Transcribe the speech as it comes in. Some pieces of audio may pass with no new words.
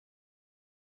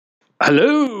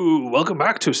Hello, welcome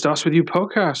back to Starts With You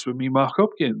podcast with me, Mark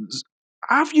Hopkins.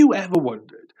 Have you ever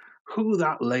wondered who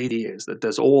that lady is that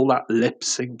does all that lip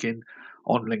syncing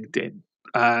on LinkedIn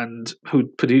and who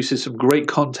produces some great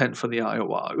content for the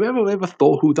IOR? Have you ever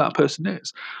thought who that person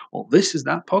is? Well, this is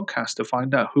that podcast to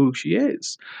find out who she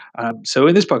is. So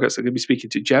in this podcast, I'm going to be speaking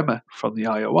to Gemma from the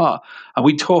IOR, and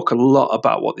we talk a lot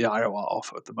about what the IOR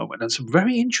offer at the moment and some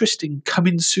very interesting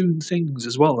coming soon things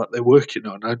as well that they're working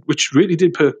on, which really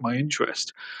did perk my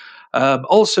interest.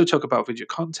 Also talk about video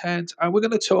content, and we're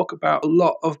going to talk about a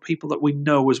lot of people that we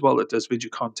know as well that does video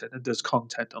content and does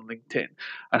content on LinkedIn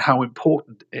and how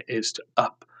important it is to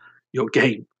up your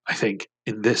game, I think,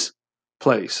 in this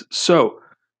place. So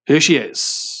here she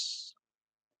is.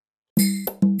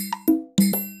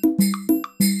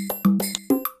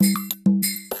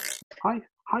 Hi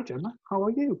Gemma, how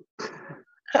are you?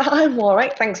 I'm all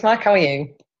right, thanks, Mark. How are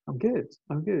you? I'm good.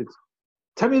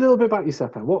 Tell me a little bit about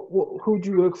yourself, then. Who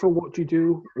do you work for? What do you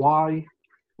do? Why?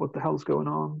 What the hell's going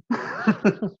on?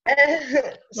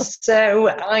 So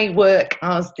I work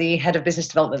as the head of business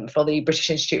development for the British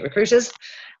Institute of Recruiters.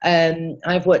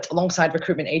 I've worked alongside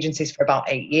recruitment agencies for about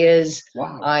 8 years.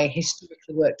 Wow. I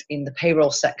historically worked in the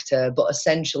payroll sector, but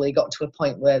essentially got to a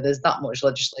point where there's that much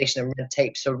legislation and red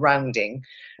tape surrounding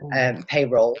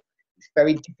payroll. It's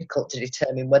very difficult to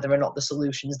determine whether or not the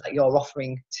solutions that you're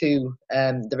offering to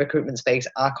the recruitment space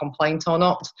are compliant or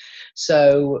not.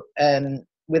 So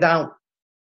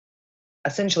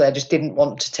essentially, I just didn't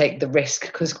want to take the risk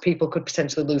because people could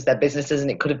potentially lose their businesses,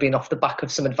 and it could have been off the back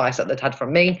of some advice that they'd had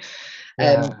from me.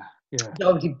 I'd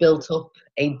already built up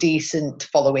a decent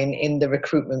following in the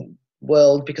recruitment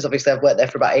world because obviously I've worked there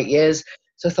for about 8 years.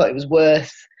 So I thought it was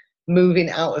worth moving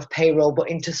out of payroll but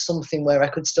into something where I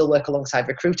could still work alongside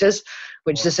recruiters,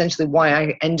 which is essentially why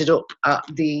I ended up at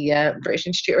the British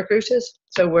Institute of Recruiters.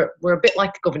 So we're a bit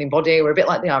like a governing body, we're a bit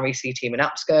like the REC team in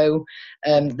APSCO.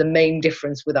 The main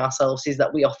difference with ourselves is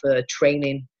that we offer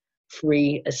training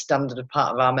free as standard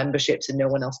part of our memberships, and no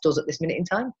one else does at this minute in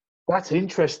time. That's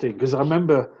interesting, because I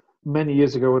remember many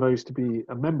years ago when I used to be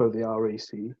a member of the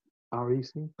RAC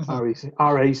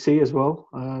as well.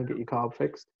 Get your card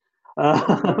fixed.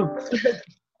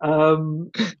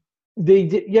 They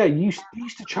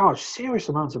used to charge serious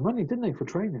amounts of money, didn't they, for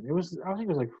training? I think it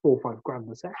was like $4 or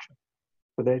 $5 a session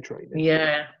for their training.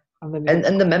 Yeah.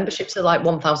 And the memberships are like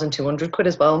 1,200 quid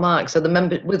as well, Mark. So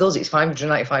with us it's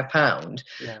 £595.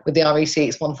 Yeah. With the REC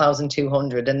it's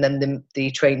 1,200, and then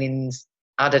the training's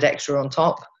added extra on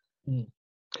top.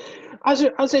 As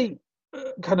a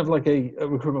kind of like a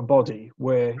recruitment body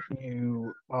where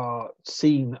you are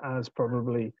seen as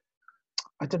probably,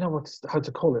 I don't know how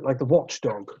to call it, like the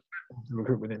watchdog of the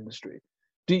recruitment industry.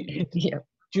 Do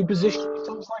you position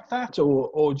yourselves like that,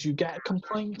 or do you get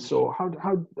complaints, or how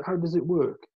does it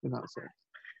work in that sense?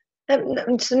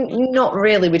 Not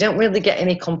really. We don't really get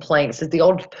any complaints. There's the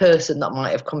odd person that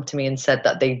might have come to me and said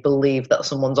that they believe that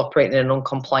someone's operating in an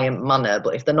uncompliant manner,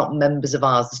 but if they're not members of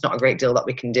ours, there's not a great deal that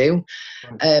we can do.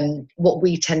 What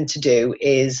we tend to do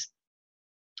is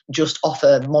just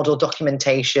offer model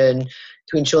documentation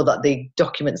to ensure that the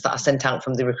documents that are sent out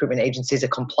from the recruitment agencies are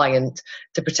compliant,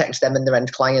 to protect them and their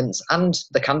end clients and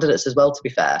the candidates as well, to be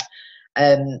fair.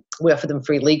 We offer them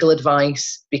free legal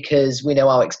advice because we know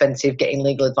how expensive getting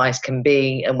legal advice can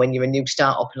be, and when you're a new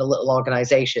startup in a little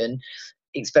organisation,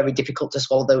 it's very difficult to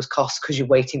swallow those costs because you're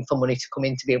waiting for money to come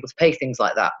in to be able to pay things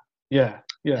like that. Yeah.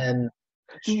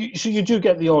 So you do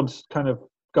get the odd kind of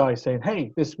guy saying,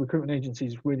 hey, this recruitment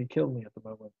agency's really killed me at the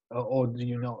moment, or do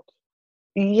you not?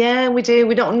 Yeah, we do.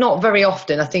 We don't, not very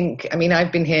often. I've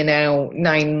been here now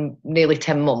nearly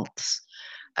 10 months.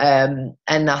 And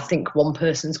I think one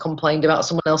person's complained about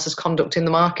someone else's conduct in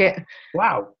the market.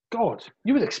 Wow, God,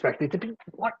 you would expect it to be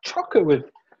like chocker with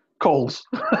calls.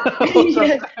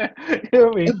 Yeah. You know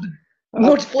what I mean?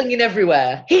 Mud flinging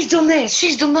everywhere. He's done this,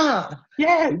 she's done that.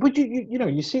 Yeah, but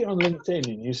you see it on LinkedIn,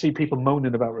 and you see people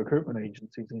moaning about recruitment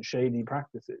agencies and shady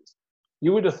practices.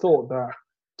 You would have thought that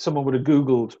someone would have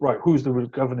Googled, right, who's the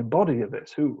governing body of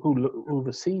this? Who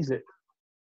oversees it?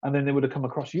 And then they would have come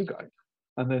across you guys,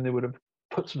 and then they would have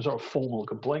put some sort of formal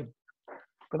complaint.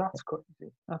 But that's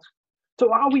crazy.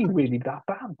 So are we really that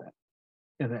bad then?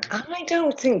 I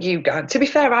don't think you guys. To be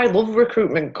fair, I love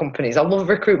recruitment companies. I love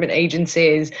recruitment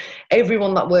agencies.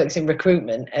 Everyone that works in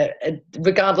recruitment,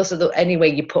 regardless of any way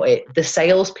you put it, the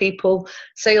salespeople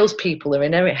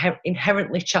are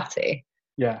inherently chatty.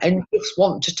 Yeah. And just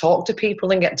want to talk to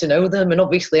people and get to know them. And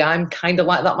obviously, I'm kind of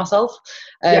like that myself.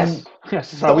 Yes.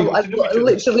 So I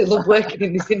literally love working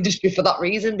in this industry for that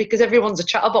reason, because everyone's a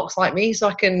chatterbox like me.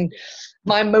 So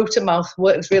my motor mouth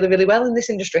works really, really well in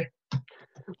this industry.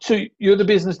 So you're the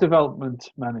business development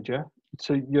manager.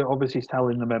 So you're obviously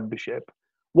selling the membership.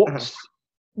 Mhm.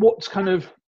 What's kind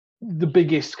of the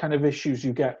biggest kind of issues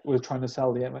you get with trying to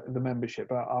sell the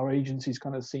membership? Are agencies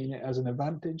kind of seeing it as an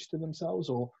advantage to themselves,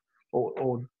 or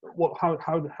what?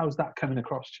 How's that coming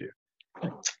across to you?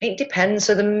 It depends.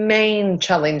 So the main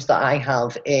challenge that I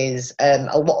have is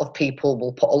a lot of people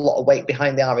will put a lot of weight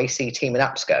behind the REC team in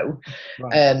APSCO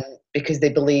Right. because they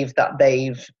believe that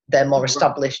they're more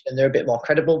established and they're a bit more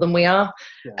credible than we are.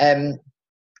 Yeah.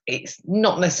 It's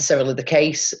not necessarily the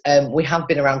case. We have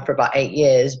been around for about 8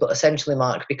 years, but essentially,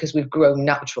 Mark, because we've grown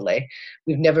naturally,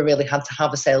 we've never really had to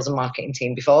have a sales and marketing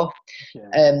team before.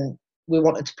 Yeah. We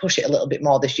wanted to push it a little bit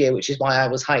more this year, which is why I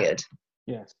was hired.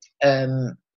 Yes.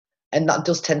 And that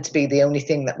does tend to be the only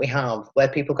thing that we have where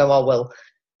people go, oh, well,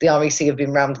 the REC have been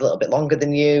around a little bit longer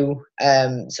than you,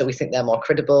 so we think they're more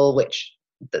credible, which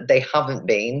they haven't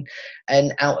been.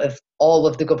 And out of all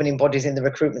of the governing bodies in the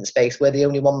recruitment space, we're the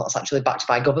only one that's actually backed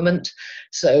by government.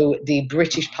 So the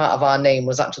British part of our name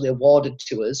was actually awarded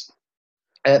to us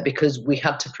because we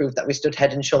had to prove that we stood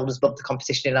head and shoulders above the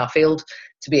competition in our field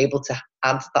to be able to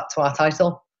add that to our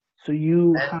title. So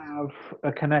you have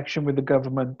a connection with the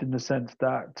government in the sense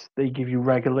that they give you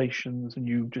regulations and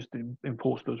you just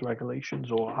enforce those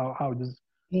regulations, or how does?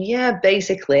 Yeah,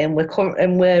 basically, and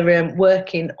we're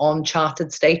working on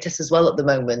chartered status as well at the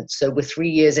moment. So we're 3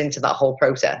 years into that whole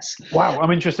process. Wow,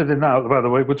 I'm interested in that. By the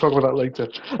way, we'll talk about that later.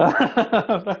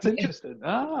 That's interesting.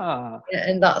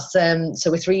 And that's so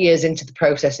we're 3 years into the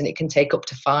process, and it can take up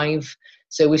to 5.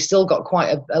 So we've still got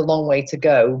quite a long way to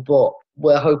go, but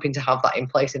we're hoping to have that in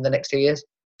place in the next 2 years.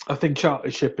 I think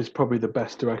chartership is probably the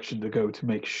best direction to go to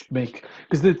make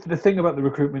because the thing about the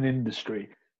recruitment industry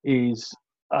is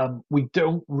we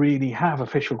don't really have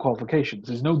official qualifications.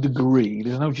 There's no degree,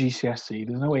 there's no GCSE,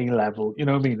 there's no A level. You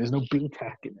know what I mean? There's no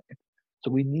BTEC in it.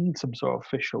 So we need some sort of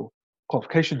official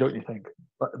qualification, don't you think?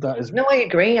 That is. No, I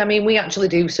agree. I mean, we actually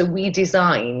do. So we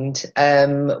designed,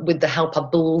 with the help, I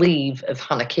believe, of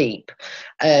Hannah Keep,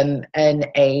 an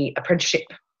apprenticeship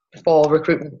for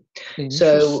recruitment.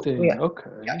 So we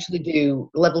actually do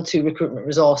level 2 recruitment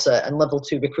resourcer and level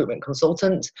 2 recruitment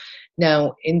consultant.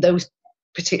 Now, in those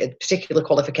particular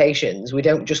qualifications, we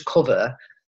don't just cover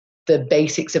the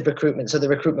basics of recruitment. So the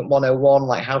recruitment 101,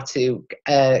 like how to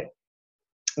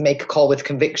make a call with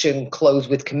conviction, close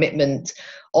with commitment,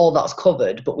 all that's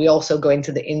covered. But we also go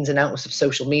into the ins and outs of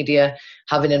social media,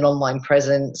 having an online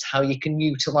presence, how you can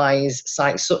utilize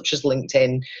sites such as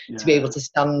LinkedIn to be able to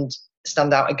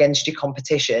stand out against your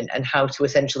competition, and how to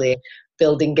essentially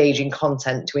build engaging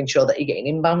content to ensure that you're getting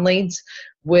inbound leads.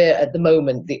 We're at the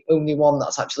moment the only one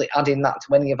that's actually adding that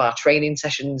to any of our training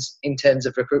sessions in terms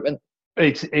of recruitment.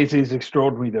 It is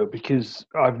extraordinary though, because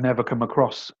I've never come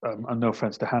across, and no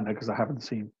offense to Hannah because I haven't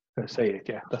seen her say it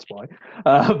yet, that's why,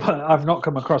 but I've not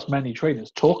come across many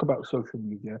trainers talk about social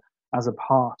media as a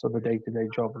part of a day-to-day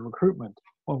job of recruitment.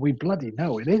 Well, we bloody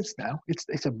know it is now.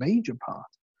 It's a major part.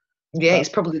 Yeah, it's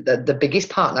probably the biggest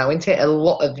part now, isn't it? A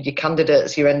lot of your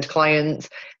candidates, your end clients,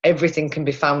 everything can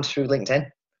be found through LinkedIn.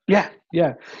 Yeah.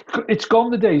 It's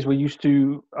gone the days where used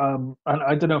to, and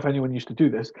I don't know if anyone used to do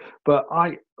this, but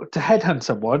to headhunt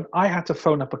someone, I had to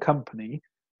phone up a company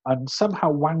and somehow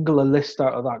wangle a list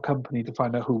out of that company to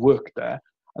find out who worked there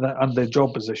and their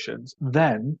job positions,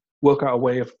 then work out a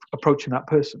way of approaching that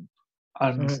person.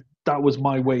 And that was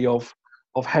my way of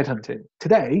headhunting.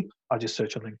 Today, I just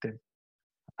search on LinkedIn.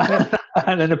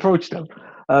 And then approach them.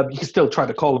 You can still try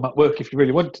to call them at work if you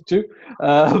really wanted to,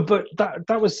 but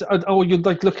that was you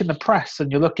like look in the press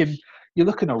and you're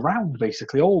looking around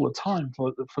basically all the time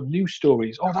for news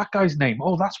stories. Oh, that guy's name.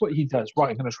 Oh, that's what he does. Right,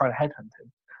 I'm going to try to headhunt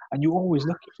him. And you're always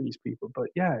looking for these people. But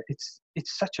yeah, it's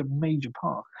such a major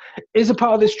part. Is a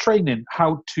part of this training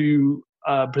how to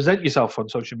present yourself on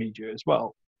social media as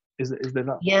well? Is there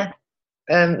that? Yeah.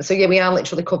 So yeah, we are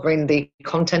literally covering the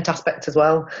content aspect as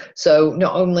well. So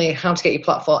not only how to get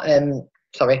your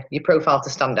your profile to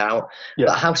stand out,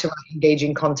 but how to write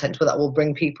engaging content that will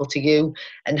bring people to you,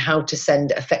 and how to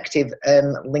send effective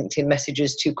LinkedIn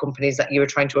messages to companies that you are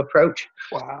trying to approach.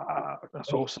 Wow,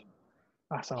 that's awesome.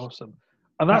 That's awesome.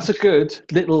 And that's a good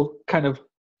little kind of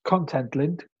content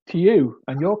link to you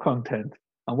and your content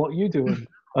and what you're doing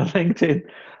on LinkedIn.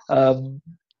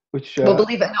 Well,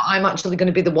 believe it or not, I'm actually going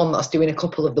to be the one that's doing a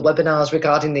couple of the webinars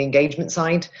regarding the engagement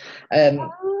side,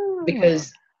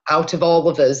 because out of all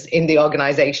of us in the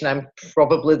organisation, I'm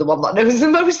probably the one that knows the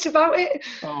most about it.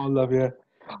 Oh, I love you.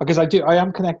 Because I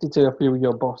am connected to a few of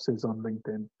your bosses on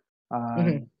LinkedIn.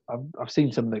 I've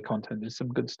seen some of their content. There's some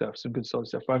good stuff, some good solid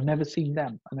stuff. But I've never seen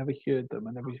them. I never heard them.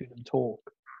 I never heard them talk.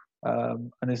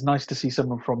 And it's nice to see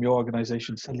someone from your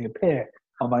organisation suddenly appear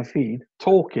on my feed,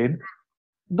 talking,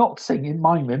 not singing,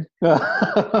 miming. Well,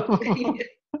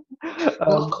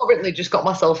 I've currently just got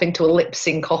myself into a lip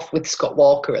sync off with Scott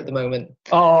Walker at the moment.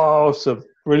 Awesome,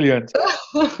 brilliant.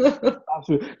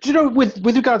 Absolutely. Do you know, with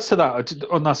regards to that,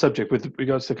 on that subject, with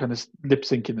regards to kind of lip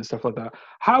syncing and stuff like that,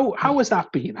 how has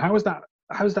that been? How has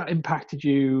that impacted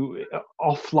you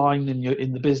offline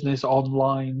in the business,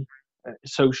 online,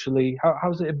 socially?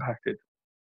 How's it impacted?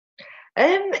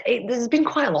 There's been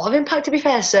quite a lot of impact, to be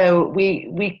fair. So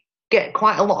we get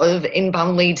quite a lot of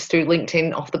inbound leads through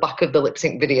LinkedIn off the back of the lip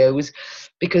sync videos,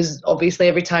 because obviously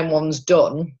every time one's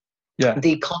done,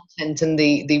 the content and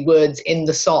the words in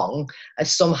the song are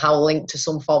somehow linked to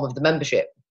some form of the membership.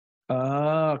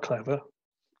 Ah, clever.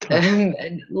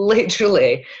 And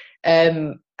literally,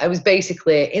 I was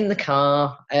basically in the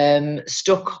car,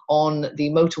 stuck on the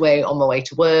motorway on my way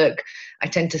to work. I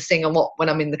tend to sing a lot when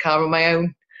I'm in the car on my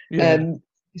own.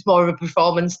 It's more of a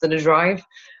performance than a drive.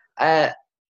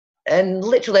 And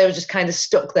literally I was just kind of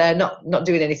stuck there, not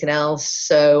doing anything else.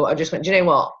 So I just went, do you know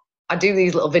what? I do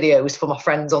these little videos for my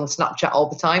friends on Snapchat all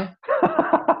the time.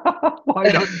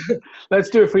 Why not? Let's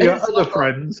do it for your other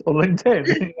friends on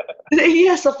LinkedIn.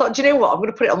 Yes, I thought, do you know what? I'm going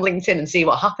to put it on LinkedIn and see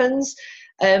what happens.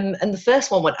 And the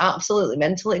first one went absolutely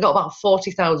mental. It got about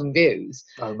 40,000 views.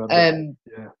 I remember.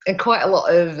 And quite a lot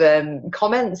of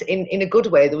comments in a good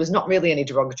way. There was not really any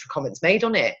derogatory comments made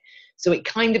on it. So it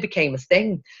kind of became a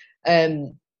thing.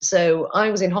 So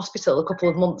I was in hospital a couple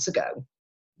of months ago.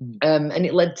 And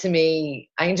it led to me,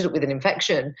 I ended up with an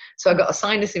infection. So I got a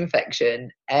sinus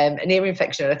infection, an ear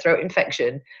infection and a throat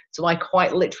infection. So I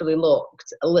quite literally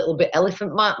looked a little bit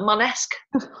Elephant Man-esque.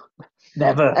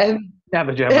 Never,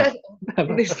 Gemma. Never.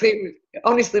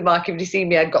 Honestly, Mark, if you see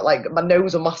me, I'd got like, my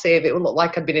nose was massive. It would look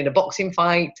like I'd been in a boxing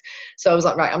fight. So I was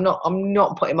like, right, I'm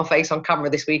not putting my face on camera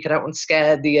this week. I don't want to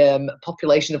scare the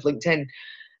population of LinkedIn.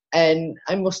 And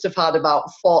I must have had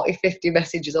about 40, 50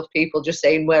 messages of people just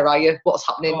saying, where are you? What's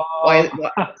happening? What's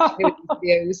happening with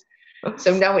videos?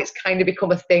 So now it's kind of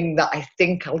become a thing that I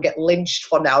think I'll get lynched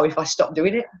for now if I stop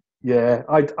doing it. Yeah,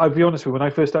 I'll be honest with you. When I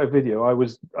first started video,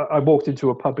 I walked into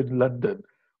a pub in London,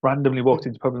 randomly walked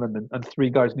into a pub in London, and 3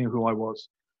 guys knew who I was.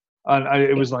 And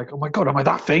it was like, oh my God, am I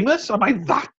that famous? Am I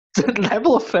that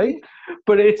level of fame?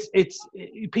 But it's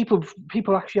people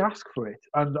actually ask for it,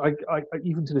 and I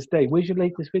even to this day, where's your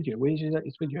latest video?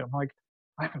 I'm like,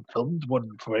 I haven't filmed one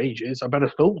for ages. I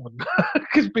better film one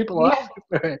because people ask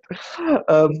for it. It's kind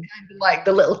of like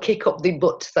the little kick up the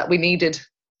butt that we needed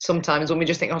sometimes when we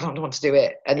just think, oh, I don't want to do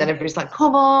it, and then everybody's like,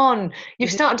 come on,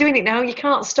 you've started doing it now, you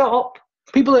can't stop.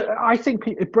 I think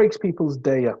it breaks people's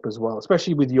day up as well,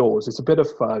 especially with yours. It's a bit of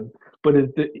fun, but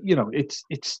it's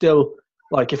still.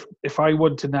 Like if I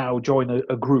want to now join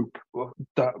a group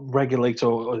that regulates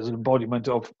or is an embodiment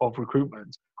of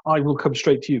recruitment, I will come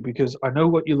straight to you because I know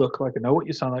what you look like, I know what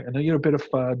you sound like, I know you're a bit of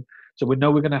fun, so we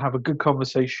know we're going to have a good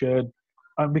conversation,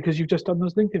 and because you've just done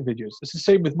those LinkedIn videos. It's the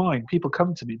same with mine. People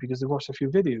come to me because they've watched a few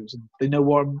videos and they know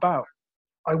what I'm about.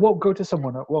 I won't go to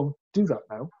someone that won't do that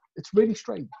now. It's really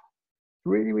strange.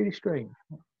 Really, really strange.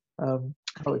 I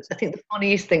think the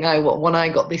funniest thing when I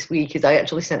got this week is I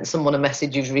actually sent someone a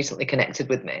message who's recently connected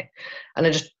with me, and I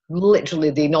just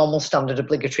literally the normal standard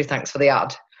obligatory thanks for the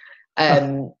ad.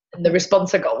 And the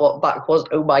response I got back was,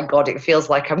 oh my God, it feels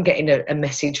like I'm getting a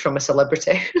message from a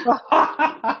celebrity.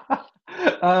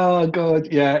 Oh God,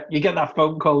 yeah, you get that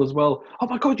phone call as well. Oh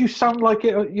my God, you sound like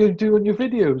it you do in your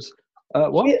videos.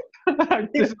 What? Yeah.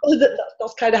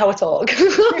 That's kind of how I talk.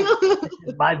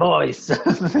 My voice.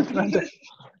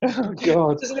 Oh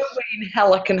God. There's no way in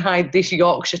hell I can hide this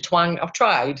Yorkshire twang. I've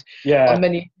tried on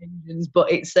many occasions,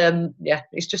 but it's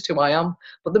it's just who I am.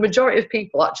 But the majority of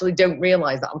people actually don't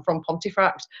realise that I'm from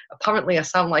Pontefract. Apparently I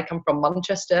sound like I'm from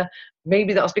Manchester.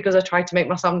 Maybe that's because I tried to make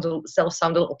myself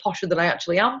sound a little posher than I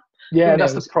actually am. Yeah,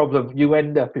 that's the problem. You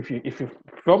end up, if you're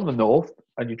from the north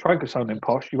and you try to sound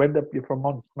posh, you're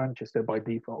from Manchester by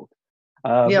default.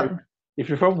 If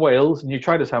you're from Wales and you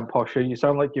try to sound posher, you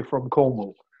sound like you're from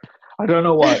Cornwall. I don't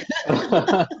know why.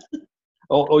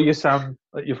 or you sound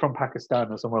like you're from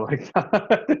Pakistan or somewhere like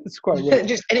that. It's quite weird.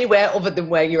 Just anywhere other than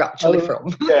where you're actually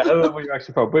from. Yeah, other than where you're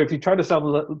actually from. But if you try to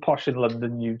sound posh in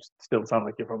London, you still sound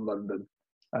like you're from London.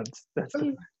 That's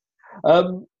do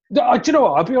you know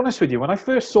what? I'll be honest with you. When I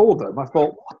first saw them, I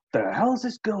thought, what the hell is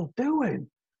this girl doing?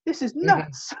 This is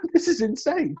nuts. This is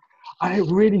insane. And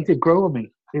it really did grow on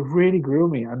me. It really grew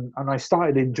on me. And I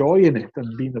started enjoying it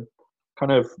and being the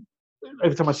kind of,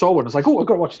 every time I saw one, I was like, oh, I've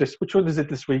got to watch this. Which one is it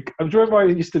this week? I remember I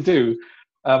used to do,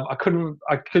 I couldn't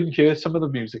hear some of the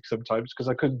music sometimes because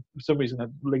I couldn't, for some reason,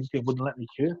 LinkedIn wouldn't let me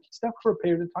hear stuff for a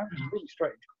period of time. It was really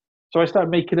strange. So I started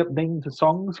making up names of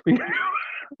songs.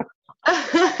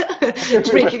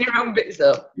 Just making your own bits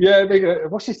up. Yeah, they go,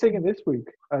 what's she singing this week?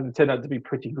 And it turned out to be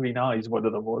Pretty Green Eyes, one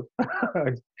of them was.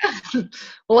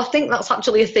 Well, I think that's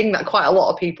actually a thing that quite a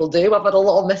lot of people do. I've had a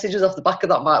lot of messages off the back of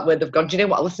that, Mark, where they've gone, do you know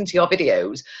what, I listen to your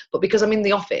videos, but because I'm in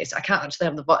the office, I can't actually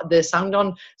have the sound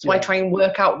on, so I try and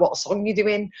work out what song you're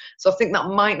doing. So I think that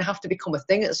might have to become a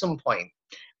thing at some point,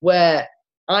 where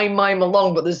I mime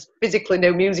along, but there's physically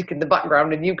no music in the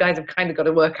background, and you guys have kind of got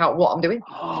to work out what I'm doing.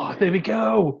 Oh, there we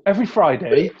go. Every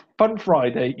Friday, Fun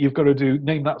Friday, you've got to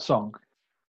name that song.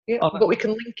 Yeah, but we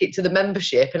can link it to the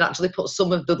membership and actually put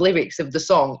some of the lyrics of the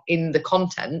song in the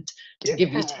content to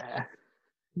give you.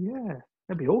 Yeah,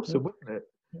 that'd be awesome, wouldn't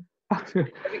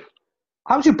it?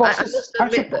 How's your bosses?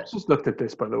 How's your bosses looked at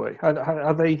this, by the way?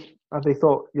 Have they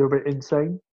thought you're a bit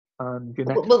insane?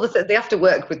 Well, they have to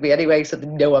work with me anyway, so they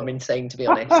know I'm insane, to be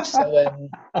honest. So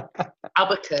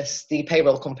Abacus, the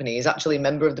payroll company, is actually a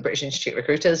member of the British Institute of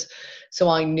Recruiters. So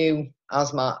I knew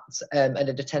Asmat and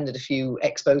had attended a few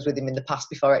expos with him in the past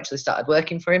before I actually started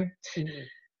working for him. Mm-hmm.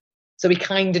 So he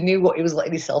kind of knew what he was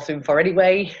letting himself in for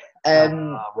anyway.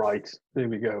 Right, there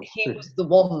we go. He was the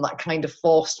one that kind of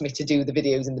forced me to do the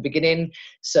videos in the beginning.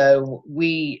 So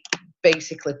we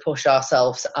basically push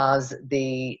ourselves as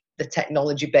the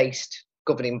technology-based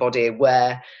governing body,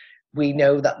 where we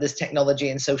know that there's technology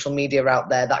and social media out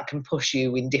there that can push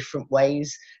you in different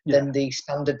ways than the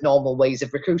standard normal ways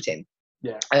of recruiting.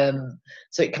 Yeah.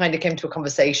 So it kind of came to a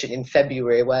conversation in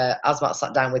February where Asmat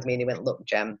sat down with me and he went, look,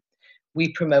 Jem,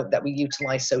 we promote that we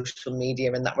utilise social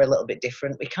media and that we're a little bit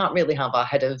different. We can't really have our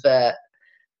head of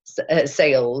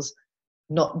sales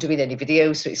not doing any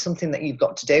videos, so it's something that you've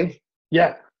got to do.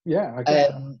 Yeah, I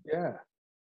get yeah.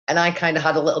 And I kind of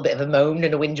had a little bit of a moan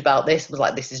and a whinge about this. I was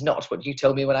like, this is not what you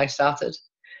told me when I started.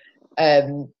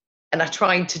 And I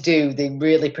tried to do the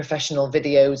really professional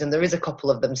videos, and there is a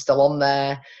couple of them still on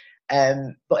there.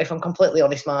 But if I'm completely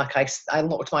honest, Mark, I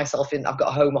locked myself in. I've got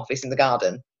a home office in the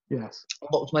garden. Yes. I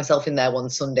locked myself in there one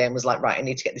Sunday and was like, right, I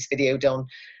need to get this video done.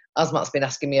 Asmat's been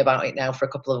asking me about it now for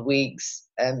a couple of weeks.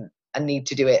 I need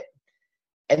to do it.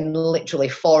 And literally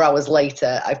 4 hours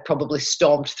later, I've probably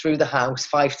stormed through the house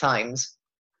 5 times.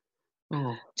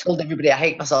 Told everybody I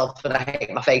hate myself and I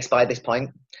hate my face by this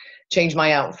point. Changed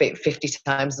my outfit 50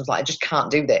 times. I was like, I just can't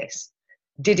do this.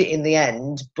 Did it in the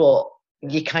end, but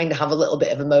you kind of have a little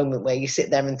bit of a moment where you sit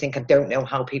there and think, I don't know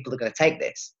how people are going to take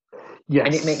this. Yes.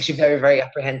 And it makes you very, very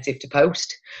apprehensive to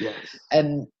post. Yes.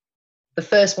 The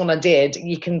first one I did,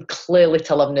 you can clearly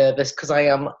tell I'm nervous because I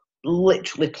am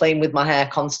literally playing with my hair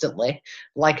constantly,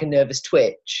 like a nervous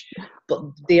twitch. But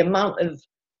the amount of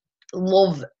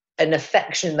love and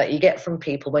affection that you get from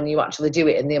people when you actually do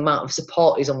it and the amount of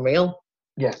support is unreal.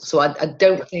 Yes. So I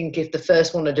don't think if the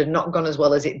first one had not gone as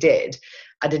well as it did,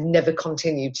 I'd have never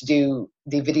continued to do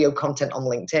the video content on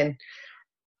LinkedIn.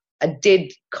 I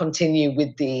did continue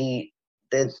with the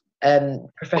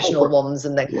professional ones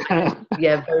and then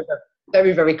very,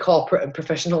 very, very corporate and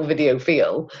professional video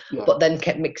feel, but then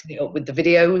kept mixing it up with the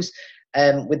videos,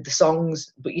 with the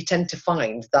songs. But you tend to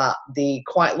find that the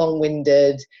quite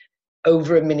long-winded,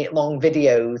 over a minute long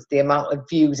videos, the amount of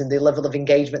views and the level of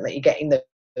engagement that you get in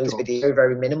those videos are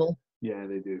very minimal. Yeah,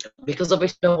 they do. Because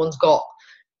obviously no one's got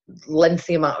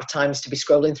lengthy amount of times to be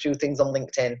scrolling through things on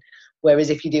LinkedIn.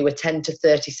 Whereas if you do a 10 to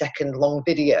 30 second long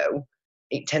video,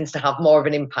 it tends to have more of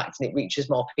an impact and it reaches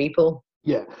more people.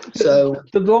 Yeah. So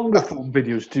the longer form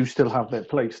videos do still have their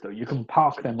place, though. You can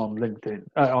park them on LinkedIn,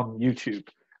 on YouTube,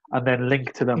 and then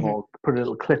link to them or put a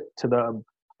little clip to them.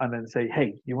 And then say,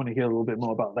 hey, you want to hear a little bit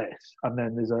more about this? And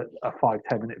then there's a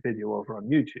 5-10 minute video over on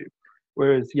YouTube.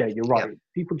 Whereas, yeah, you're right. Yep.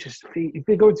 People just if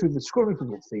they go through the scrolling through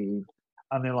the feed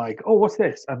and they're like, oh, what's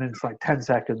this? And then it's like 10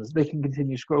 seconds. They can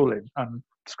continue scrolling and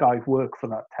Skype work for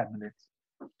that 10 minutes,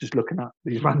 just looking at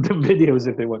these random videos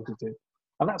if they wanted to.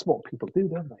 And that's what people do,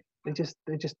 don't they?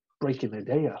 They're just breaking their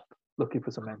day up, looking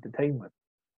for some entertainment.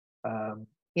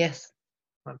 Yes.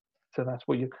 So that's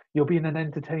what you're being an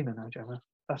entertainer now, Gemma.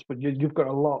 That's what you've got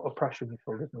a lot of pressure on your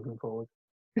shoulders moving forward.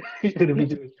 You're going to be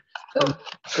doing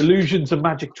illusions and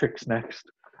magic tricks next.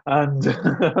 And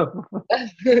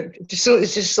it's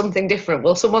just something different.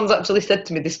 Well, someone's actually said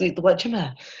to me this week, like,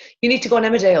 Gemma, you need to go on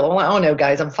Emmerdale. I'm like, oh no,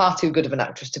 guys, I'm far too good of an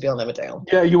actress to be on Emmerdale.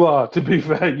 Yeah, you are, to be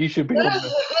fair. You should be on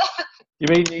there. You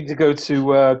may need to go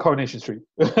to Coronation Street.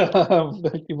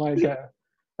 You might get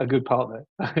a good part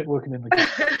there, working in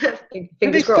the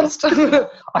Fingers crossed.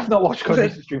 I've not watched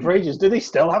Coronation Street for ages. Do they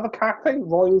still have a cafe?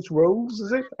 Royals Rose,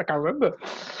 is it? I can't remember.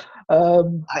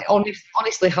 I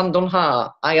honestly, hand on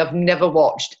heart, I have never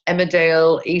watched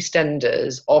Emmerdale,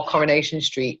 EastEnders, or Coronation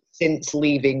Street since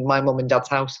leaving my mum and dad's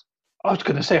house. I was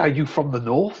going to say, are you from the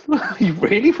north? Are you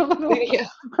really from the north? Yeah.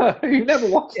 You never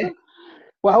watched it?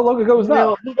 Well, how long ago was that?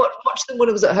 No, we watched them when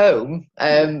I was at home,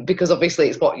 because obviously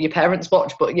it's what your parents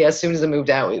watch. But yeah, as soon as I moved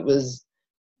out, it was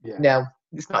no,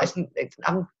 it's not.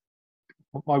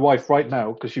 My wife right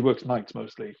now, because she works nights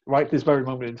mostly, right this very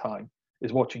moment in time,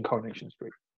 is watching Coronation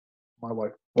Street. My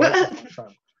wife, right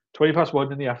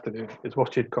 1:20 in the afternoon, is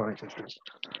watching Coronation Street.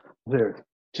 There,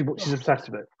 she's obsessed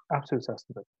with it. Absolutely obsessed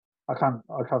with it. I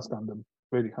can't stand them.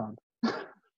 Really can't.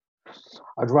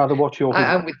 I'd rather watch your video.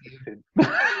 I'm with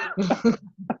you.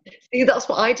 See, that's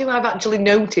what I do. I've actually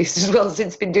noticed as well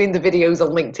since been doing the videos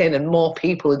on LinkedIn, and more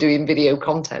people are doing video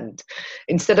content.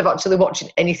 Instead of actually watching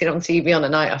anything on TV on a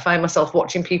night, I find myself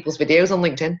watching people's videos on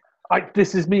LinkedIn.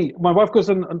 This is me. My wife goes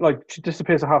and she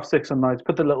disappears at 6:30 on nights,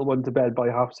 put the little one to bed by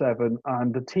 7:30,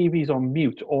 and the TV's on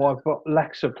mute, or I've got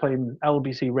Alexa playing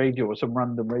LBC radio or some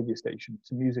random radio station,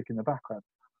 some music in the background.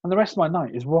 And the rest of my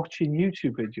night is watching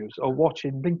YouTube videos or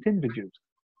watching LinkedIn videos.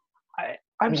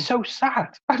 I'm so sad.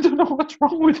 I don't know what's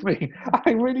wrong with me. I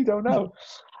really don't know.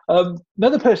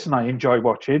 Another person I enjoy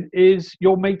watching is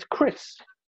your mate Chris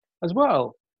as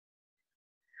well.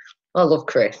 I love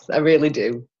Chris. I really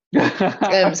do. So Chris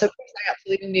I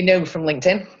actually only know from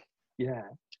LinkedIn. Yeah.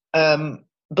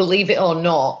 Believe it or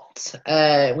not,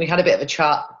 we had a bit of a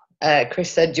chat. Chris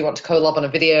said, do you want to collab on a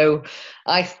video?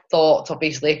 I thought,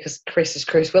 obviously, because Chris is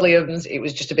Chris Williams, it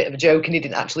was just a bit of a joke, and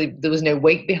there was no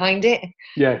weight behind it.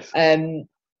 Yes.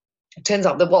 Turns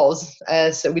out there was.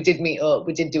 So we did meet up,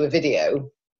 we did do a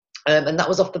video, and that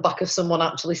was off the back of someone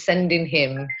actually sending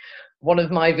him one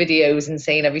of my videos and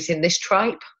saying, have you seen this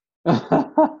tripe?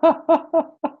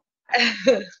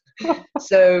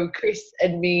 So Chris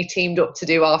and me teamed up to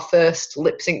do our first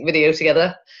lip sync video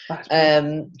together.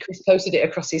 Chris posted it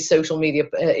across his social media,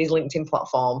 his LinkedIn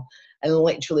platform, and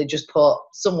literally just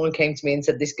someone came to me and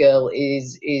said, this girl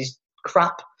is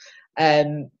crap.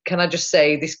 Can I just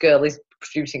say, this girl is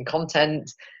producing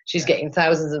content. She's getting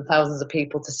thousands and thousands of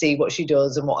people to see what she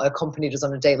does and what her company does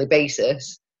on a daily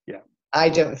basis. Yeah. I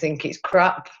don't think it's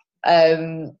crap.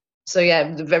 So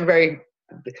yeah, very, very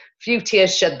few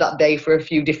tears shed that day for a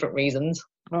few different reasons.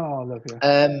 Oh, I love you.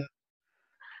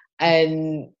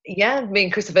 And yeah, me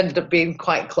and Chris have ended up being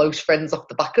quite close friends off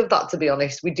the back of that, to be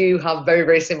honest. We do have very,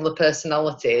 very similar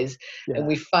personalities, and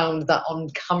we found that on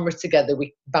camera together,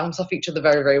 we bounce off each other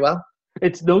very, very well.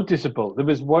 It's noticeable. There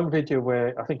was one video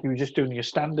where I think you were just doing your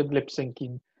standard lip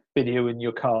syncing video in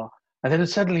your car, and then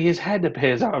suddenly his head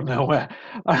appears out of nowhere.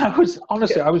 And I was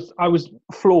honestly, I was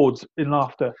floored in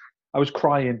laughter. I was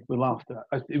crying with laughter.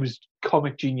 It was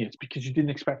comic genius because you didn't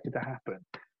expect it to happen.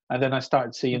 And then I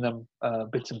started seeing them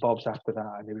bits and bobs after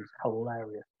that, and it was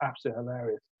hilarious, absolutely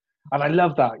hilarious. And I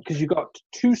love that because you got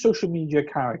two social media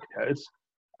characters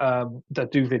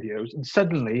that do videos, and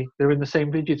suddenly they're in the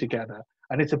same video together.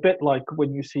 And it's a bit like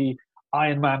when you see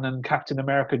Iron Man and Captain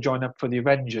America join up for the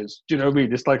Avengers. Do you know what I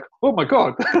mean? It's like, oh my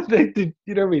God, they did.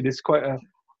 You know what I mean? It's quite a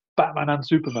Batman and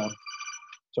Superman.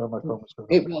 Sorry, my phone was going.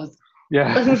 It was.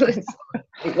 Yeah.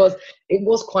 It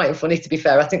was quite funny, to be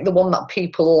fair. I think the one that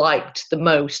people liked the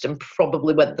most and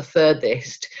probably went the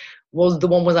furthest was the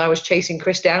one where I was chasing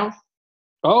Chris down.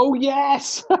 Oh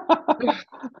yes. I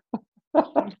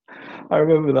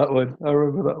remember that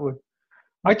one.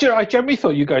 I generally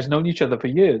thought you guys known each other for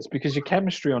years because your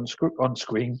chemistry on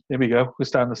screen. There we go. We're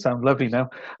starting to sound lovely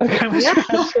now.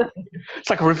 It's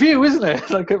like a review, isn't it? It's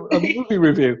like a movie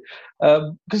review.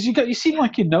 Because you seem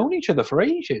like you've known each other for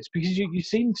ages because you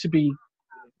seem to be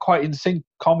quite in sync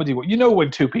comedy. You know when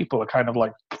two people are kind of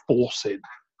like forcing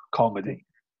comedy,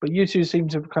 but you two seem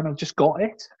to have kind of just got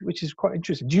it, which is quite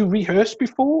interesting. Do you rehearse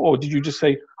before, or did you just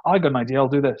say, "I got an idea, I'll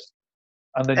do this,"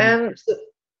 and then?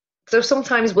 So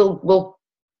sometimes we'll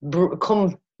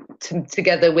come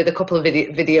together with a couple of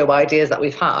video ideas that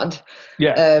we've had.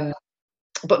 Yeah.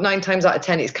 But 9 times out of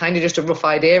 10, it's kind of just a rough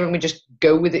idea, and we just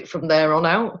go with it from there on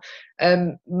out.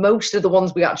 Most of the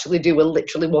ones we actually do are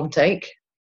literally one take.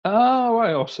 Oh,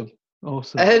 right, awesome.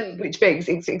 Which makes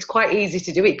it's quite easy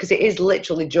to do it because it is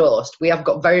literally just we have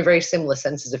got very, very similar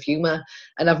senses of humour,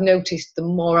 and I've noticed the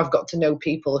more I've got to know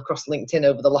people across LinkedIn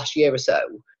over the last year or so,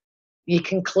 you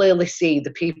can clearly see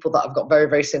the people that have got very,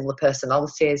 very similar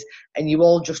personalities, and you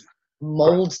all just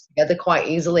mould together quite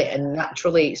easily and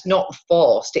naturally. It's not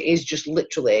forced. It is just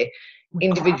literally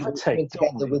individuals coming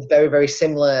together with very, very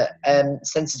similar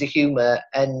senses of humour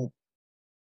and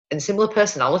similar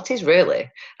personalities,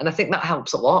 really. And I think that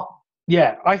helps a lot.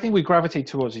 Yeah, I think we gravitate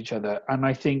towards each other, and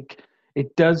I think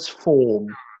it does form.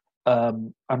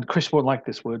 And Chris won't like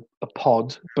this word, a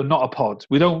pod, but not a pod.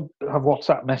 We don't have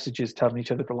WhatsApp messages telling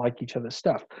each other to like each other's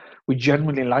stuff. We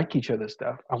genuinely like each other's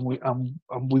stuff, and we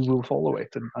will follow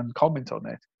it and comment on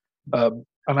it.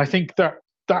 And I think that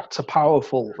that's a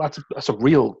powerful. That's a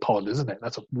real pod, isn't it?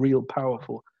 That's a real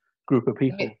powerful group of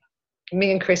people.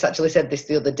 Me and Chris actually said this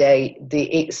the other day.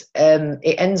 It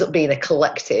ends up being a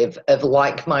collective of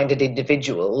like-minded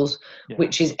individuals,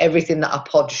 which is everything that a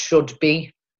pod should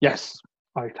be. Yes,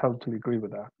 I totally agree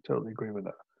with that.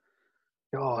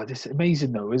 Oh, it's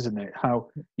amazing though, isn't it? How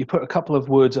you put a couple of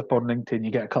words up on LinkedIn,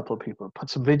 you get a couple of people. Put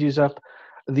some videos up.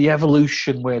 The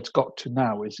evolution where it's got to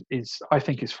now is I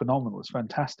think is phenomenal. It's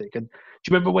fantastic. And do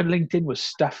you remember when LinkedIn was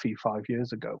stuffy 5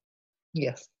 years ago?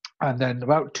 Yes. And then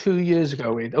about 2 years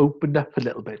ago, it opened up a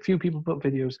little bit. Few people put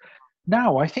videos.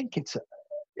 Now I think it's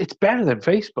better than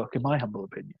Facebook, in my humble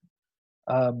opinion.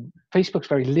 Facebook's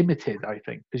very limited, I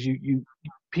think, because you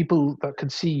people that can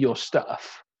see your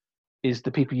stuff is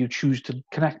the people you choose to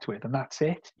connect with, and that's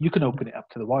it. You can open it up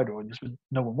to the wider audience, but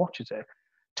no one watches it.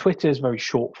 Twitter is very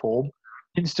short form.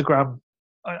 Instagram,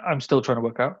 I'm still trying to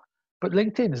work out. But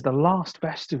LinkedIn is the last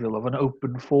festival of an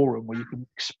open forum where you can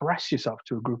express yourself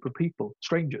to a group of people,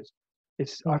 strangers.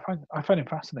 I find it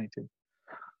fascinating.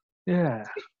 Yeah.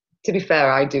 To be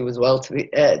fair, I do as well.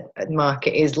 Mark,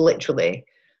 it is literally.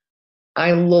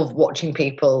 I love watching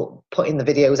people putting the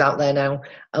videos out there now.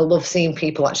 I love seeing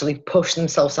people actually push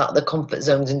themselves out of their comfort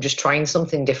zones and just trying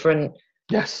something different.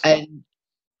 Yes. And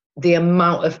the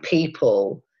amount of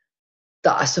people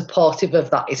that are supportive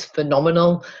of that is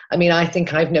phenomenal. I mean, I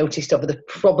think I've noticed over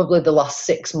probably the last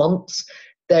 6 months,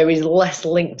 there is less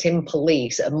LinkedIn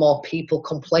police and more people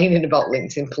complaining about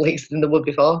LinkedIn police than there were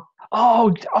before.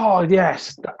 Oh,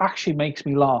 yes. That actually makes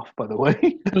me laugh, by the way,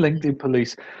 the LinkedIn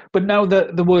police. But now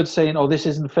the word saying, "Oh, this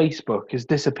isn't Facebook," has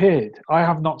disappeared. I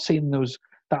have not seen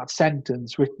that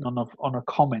sentence written on a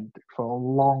comment for a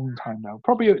long time now,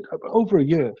 probably over a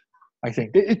year, I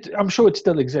think. I'm sure it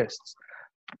still exists.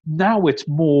 Now it's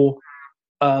more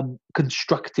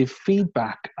constructive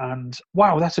feedback and,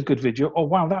 wow, that's a good video. Oh,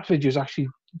 wow, that video has actually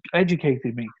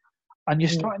educated me. And you're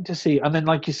starting to see, and then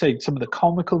like you say, some of the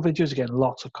comical videos, again,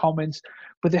 lots of comments,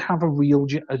 but they have a real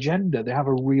agenda. They have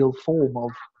a real form of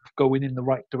going in the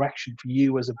right direction for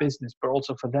you as a business, but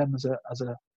also for them as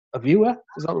a viewer.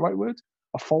 Is that the right word?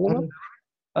 A follower?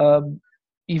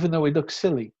 Even though it looks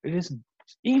silly, it isn't.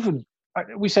 Even,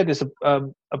 we said this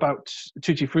about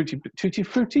Tutti Recruiti.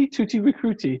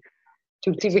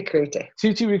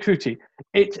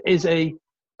 It is a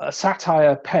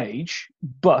satire page,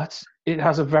 but it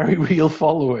has a very real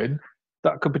following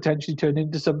that could potentially turn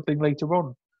into something later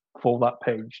on for that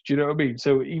page. Do you know what I mean?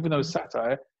 So even though it's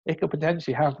satire, it could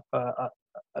potentially have a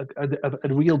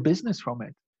real business from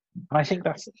it. And I think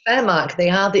that's fair, Mark. They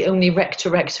are the only rec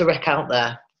out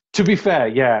there. To be fair,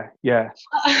 yeah.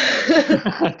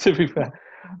 To be fair.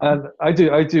 And I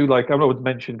do like, I'm not going to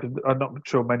mention, because I'm not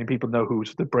sure many people know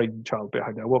who's the brainchild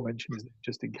behind it. I won't mention his name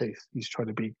just in case he's trying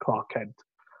to be Clark Kent.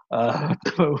 But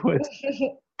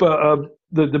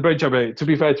the brainchild, to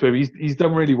be fair to him, he's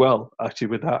done really well actually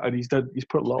with that, and he's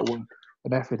put a lot of work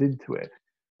and effort into it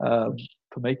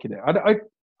for making it.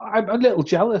 I'm a little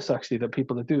jealous actually that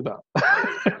people that do that.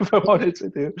 If I wanted to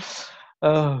do.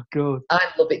 Oh god, I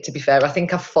love it. To be fair, I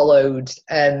think I've followed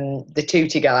the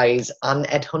Tutti guys and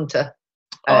Ed Hunter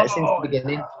since the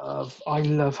beginning. I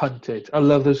love Hunted. I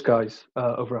love those guys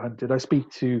over at Hunted. I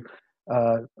speak to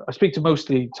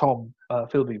mostly Tom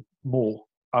Philby more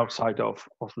outside of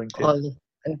LinkedIn.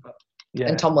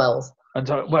 And Tom Wells. And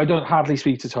I don't hardly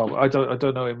speak to Tom. I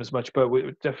don't know him as much, but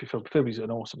definitely Philby's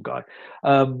an awesome guy.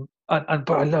 But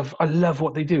I love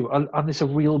what they do, and it's a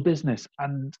real business,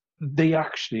 and they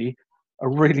actually are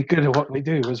really good at what they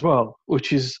do as well,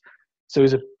 which is, so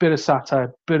it's a bit of satire,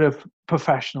 a bit of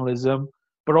professionalism,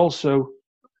 but also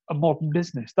a modern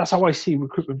business. That's how I see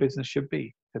recruitment business should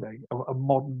be today, a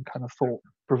modern kind of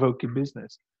thought-provoking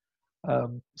business. I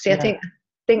think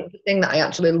the thing that I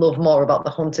actually love more about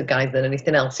the Hunter guys than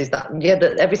anything else is that,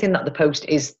 everything that the post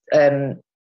is,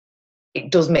 it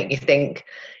does make you think.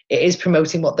 It is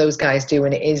promoting what those guys do,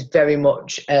 and it is very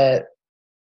much a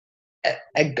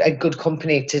good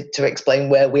company to explain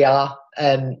where we are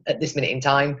at this minute in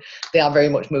time. They are very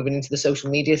much moving into the social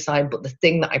media side, but the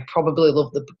thing that I probably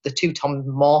love the two Toms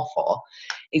more for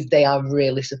is they are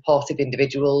really supportive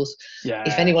individuals. Yeah.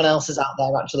 If anyone else is out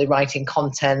there actually writing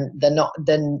content, they're not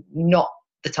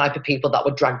the type of people that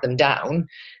would drag them down.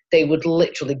 They would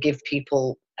literally give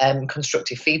people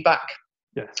constructive feedback.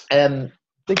 Yes. One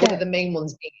of the main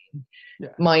ones being,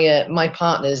 my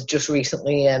partner's just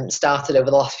recently started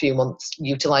over the last few months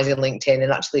utilising LinkedIn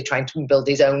and actually trying to build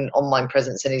his own online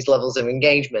presence and his levels of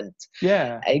engagement.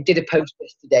 Yeah. I did a post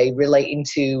yesterday relating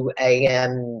to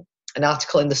an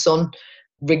article in The Sun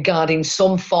regarding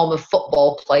some form of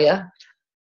football player.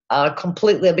 I'll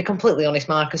be completely honest,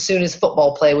 Mark, as soon as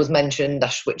football player was mentioned, I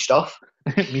switched off.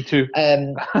 Me too.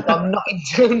 I'm not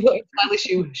entirely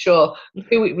sure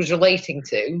who it was relating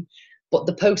to, but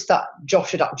the post that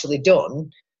Josh had actually done,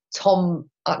 Tom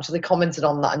actually commented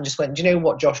on that and just went, "Do you know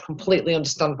what, Josh? Completely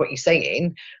understand what you're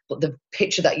saying, but the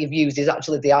picture that you've used is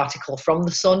actually the article from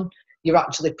The Sun. You're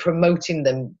actually promoting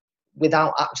them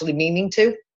without actually meaning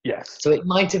to. Yes. So it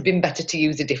might have been better to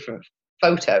use a different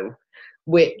photo,"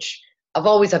 which I've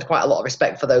always had quite a lot of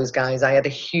respect for those guys. I had a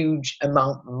huge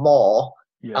amount more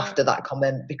after that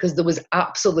comment because there was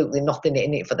absolutely nothing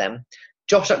in it for them.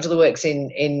 Josh actually works in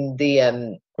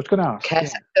the care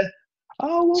sector.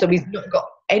 Oh, okay. So he's not got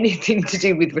anything to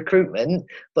do with recruitment,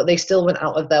 but they still went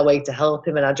out of their way to help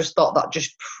him. And I just thought that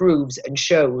just proves and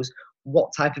shows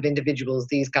what type of individuals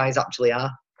these guys actually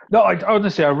are. No,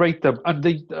 honestly, I rate them. And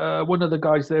one of the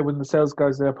guys there, one of the sales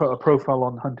guys there, put a profile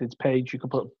on Hunted's page. You can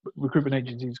put recruitment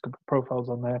agencies, can put profiles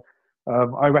on there.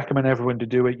 I recommend everyone to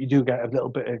do it. You do get a little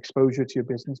bit of exposure to your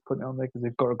business putting it on there because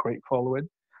they've got a great following.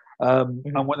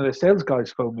 And one of the sales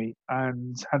guys phoned me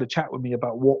and had a chat with me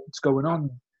about what's going on.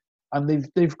 And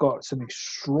they've got some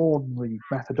extraordinary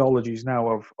methodologies now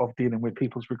of dealing with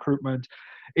people's recruitment.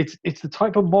 It's the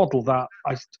type of model that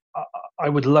I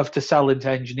would love to sell into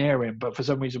engineering, but for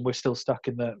some reason we're still stuck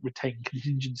in the retained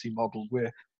contingency model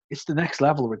where it's the next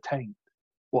level of retained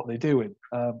what they're doing.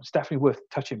 It's definitely worth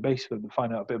touching base with them and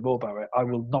find out a bit more about it. I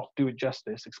will not do it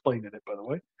justice explaining it, by the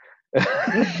way.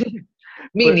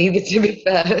 Me neither, to be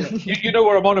fair. You know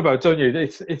what I'm on about, don't you?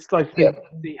 It's like they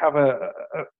have a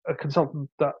consultant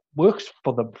that works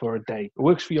for them for a day,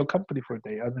 works for your company for a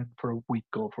day, and then for a week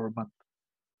or for a month.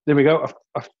 There we go.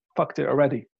 I've fucked it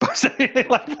already by saying it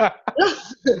like that.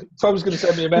 So I was going to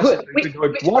send me a message. We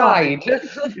tried.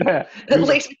 Yeah. At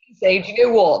least we can say, do you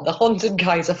know what? The Haunted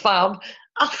guys are fab.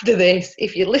 After this,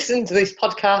 if you listen to this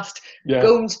podcast,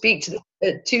 go and speak to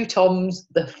the two Toms,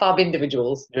 the fab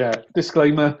individuals. Yeah.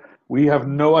 Disclaimer. We have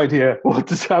no idea how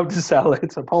to sell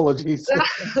it. Apologies.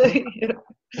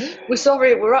 We're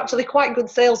sorry. We're actually quite good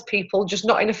salespeople, just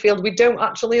not in a field we don't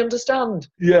actually understand.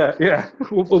 Yeah.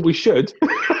 Well, we should.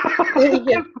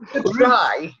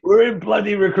 Try. We're in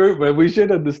bloody recruitment. We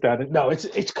should understand it. No, it's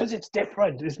because it's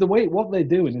different. It's the way what they're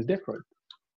doing is different,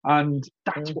 and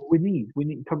that's what we need. We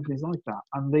need companies like that,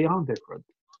 and they are different.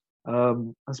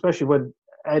 Especially when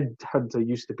Ed Hunter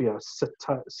used to be a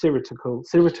satirical.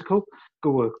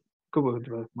 Go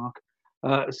word, Mark.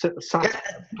 A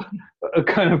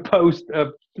kind of post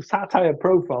satire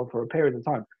profile for a period of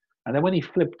time, and then when he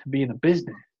flipped to being a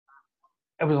business,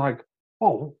 it was like,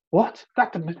 oh, what?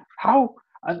 How?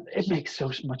 And it makes so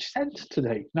much sense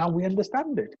today. Now we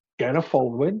understand it. Get a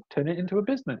following, turn it into a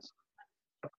business.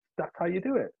 That's how you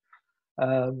do it.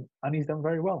 And he's done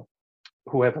very well.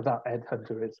 Whoever that Ed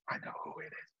Hunter is, I know who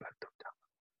it is, but don't tell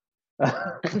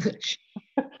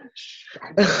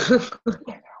me.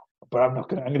 But I'm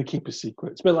going to keep a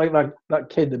secret. It's a bit like that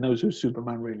kid that knows who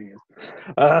Superman really is.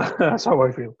 That's how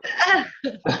I feel.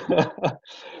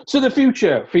 So the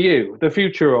future for you, the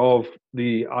future of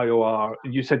the IOR,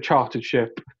 you said chartered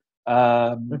ship.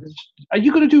 Are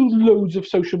you going to do loads of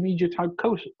social media type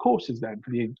courses then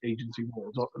for the agency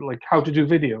world? Or like how to do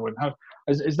video and how,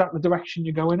 is that the direction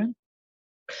you're going in?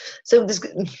 So there's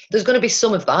going to be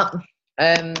some of that.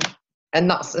 And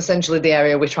that's essentially the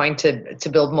area we're trying to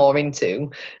build more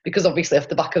into, because obviously off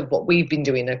the back of what we've been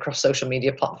doing across social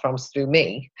media platforms through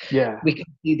me, we can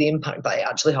see the impact that it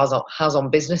actually has on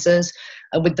businesses.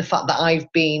 And with the fact that I've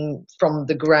been from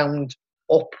the ground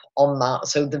up on that,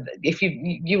 so if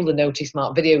you'll have noticed,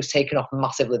 Mark, video's taken off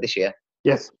massively this year.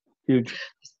 Yes, huge.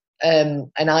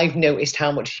 And I've noticed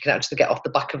how much you can actually get off the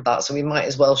back of that. So we might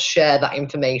as well share that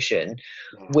information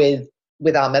with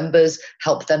our members,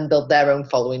 help them build their own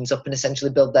followings up and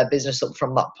essentially build their business up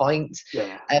from that point.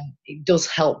 It does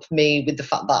help me with the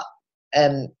fact that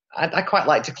I quite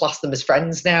like to class them as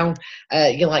friends now.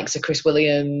 You like Sir Chris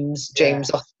Williams,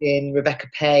 James Austin, Rebecca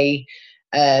Pay,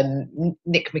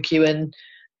 Nick McEwen,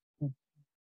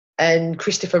 and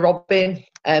Christopher Robin.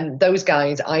 Those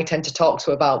guys I tend to talk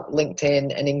to about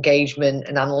LinkedIn and engagement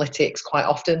and analytics quite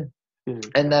often.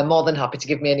 And they're more than happy to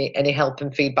give me any help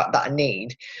and feedback that I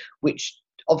need, which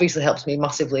obviously helps me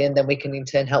massively, and then we can in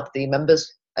turn help the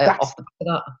members off the back of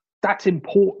that. That's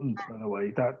important, by the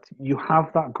way, that you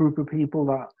have that group of people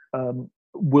that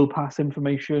will pass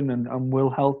information and will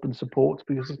help and support,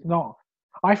 because it's not,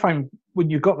 I find when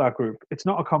you've got that group, it's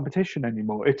not a competition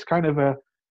anymore. It's kind of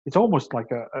it's almost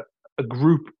like a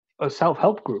group, a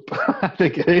self-help group. I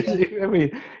think it is. I mean,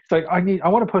 it's like I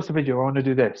want to post a video. I want to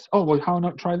do this. Oh, well, how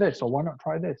not try this? Or why not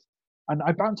try this? And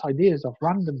I bounce ideas off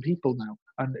random people now,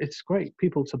 and it's great.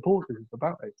 People support us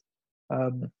about it.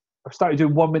 I've started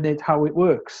doing 1 minute how it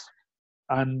works,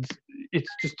 and it's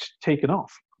just taken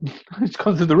off. It's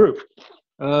gone through the roof,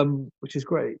 which is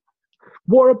great.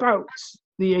 What about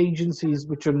the agencies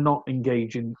which are not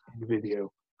engaging in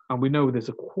video? And we know there's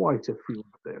quite a few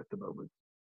out there at the moment.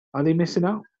 Are they missing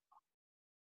out?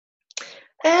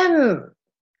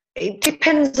 It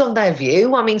depends on their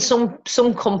view. I mean, some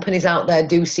companies out there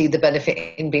do see the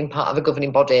benefit in being part of a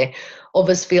governing body.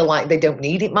 Others feel like they don't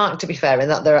need it, Mark, to be fair, and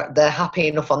that they're happy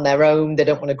enough on their own. They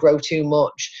don't want to grow too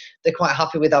much. They're quite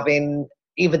happy with having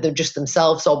either they're just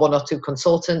themselves or one or two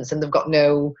consultants, and they've got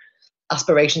no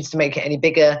aspirations to make it any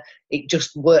bigger. It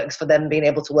just works for them being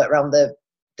able to work around the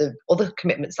other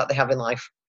commitments that they have in life.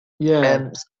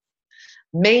 Yeah.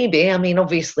 Maybe, I mean,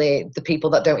 obviously, the people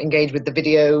that don't engage with the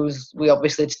videos, we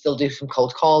obviously still do some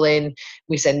cold calling.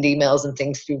 We send emails and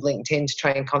things through LinkedIn to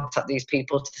try and contact these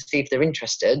people to see if they're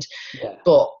interested. Yeah.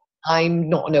 But I'm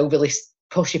not an overly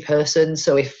pushy person.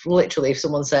 So if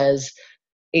someone says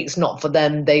it's not for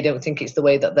them, they don't think it's the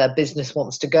way that their business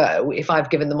wants to go, if I've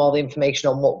given them all the information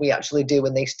on what we actually do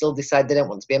and they still decide they don't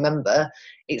want to be a member,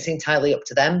 it's entirely up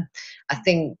to them. I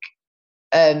think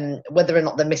whether or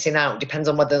not they're missing out depends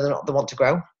on whether or not they want to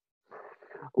grow.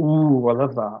 Ooh, I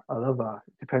love that.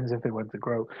 It depends if they want to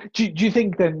grow. Do you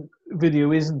think then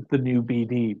video isn't the new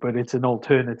BD, but it's an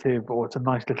alternative, or it's a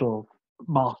nice little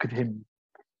marketing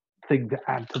thing to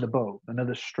add to the bow,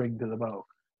 another string to the bow,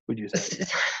 would you say?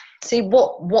 See,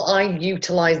 what I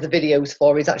utilise the videos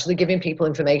for is actually giving people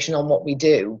information on what we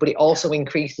do, but it also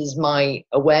increases my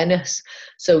awareness,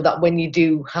 so that when you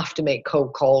do have to make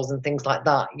cold calls and things like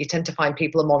that, you tend to find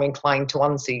people are more inclined to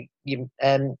answer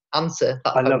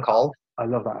that phone call. I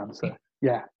love that answer.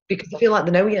 Yeah. Because they feel like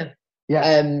they know you. Yeah.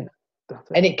 And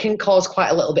it can cause quite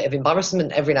a little bit of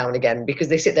embarrassment every now and again, because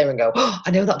they sit there and go, oh,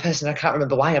 I know that person, I can't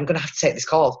remember why, I'm going to have to take this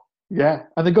call. Yeah,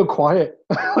 and they go quiet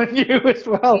on you as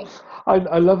well.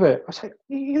 I love it. I say,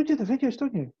 you do the videos,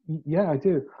 don't you? Yeah, I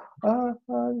do.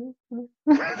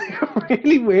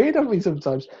 Really weird of me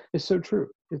sometimes. It's so true.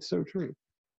 It's so true.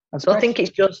 So I think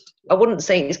it's just, I wouldn't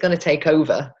say it's going to take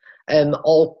over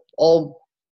all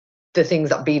the things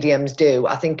that BDMs do.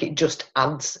 I think it just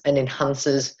adds and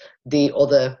enhances the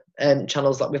other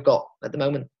channels that we've got at the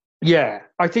moment. Yeah,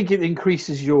 I think it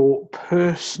increases your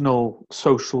personal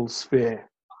social sphere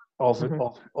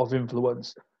of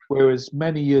influence. Whereas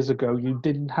many years ago, you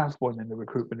didn't have one in the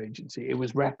recruitment agency. It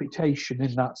was reputation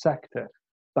in that sector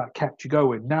that kept you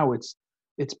going. Now it's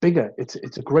bigger. It's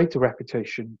a greater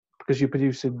reputation because you're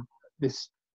producing this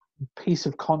piece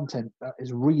of content that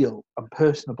is real and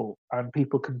personable, and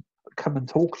people can come and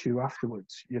talk to you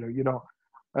afterwards. You know, you're not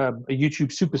a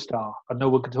YouTube superstar and no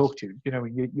one can talk to you. You know,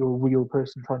 you're a real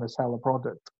person trying to sell a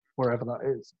product wherever that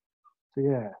is. So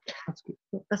yeah, that's good.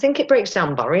 I think it breaks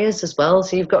down barriers as well.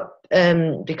 So you've got,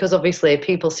 because obviously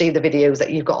people see the videos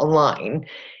that you've got online,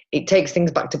 it takes things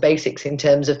back to basics in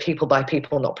terms of people buy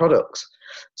people, not products.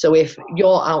 So if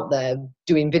you're out there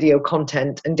doing video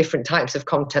content and different types of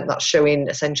content that's showing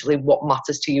essentially what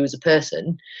matters to you as a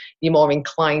person, you're more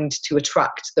inclined to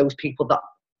attract those people that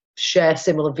share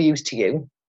similar views to you.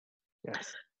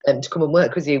 Yes. To come and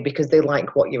work with you because they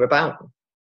like what you're about.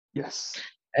 Yes.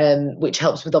 Which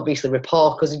helps with obviously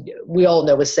rapport, because we all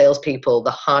know as salespeople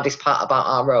the hardest part about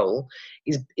our role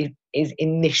is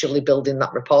initially building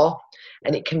that rapport,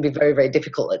 and it can be very, very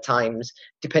difficult at times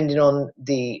depending on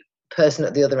the person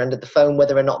at the other end of the phone,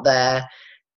 whether or not they're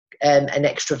an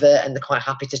extrovert and they're quite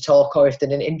happy to talk, or if they're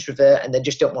an introvert and they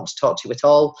just don't want to talk to you at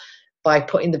all. By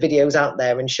putting the videos out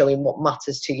there and showing what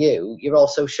matters to you, you're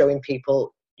also showing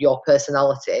people your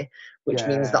personality, which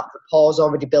means that rapport's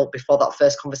already built before that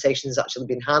first conversation has actually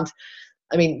been had.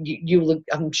 I mean,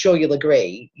 I'm sure you'll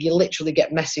agree, you literally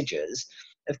get messages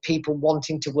of people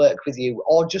wanting to work with you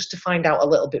or just to find out a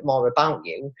little bit more about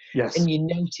you. Yes. And you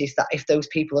notice that if those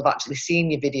people have actually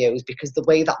seen your videos, because the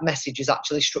way that message is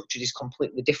actually structured is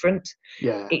completely different.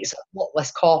 Yeah. It's a lot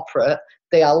less corporate.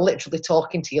 They are literally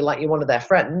talking to you like you're one of their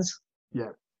friends. Yeah.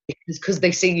 Because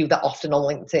they see you that often on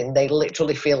LinkedIn, they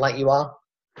literally feel like you are.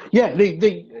 Yeah,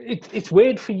 it's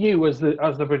weird for you as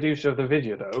the producer of the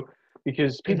video though,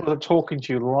 because people are talking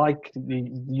to you like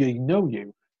you know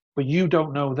you, but you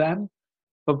don't know them.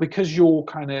 But because you're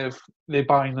they're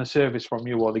buying the service from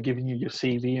you, or they're giving you your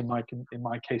CV. In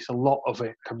my case, a lot of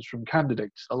it comes from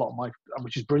candidates.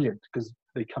 Which is brilliant because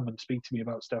they come and speak to me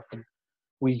about stuff, and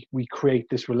we create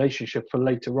this relationship for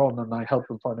later on, and I help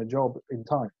them find a job in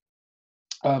time.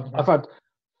 I've had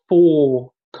 4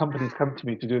 companies come to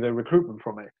me to do their recruitment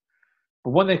from it, but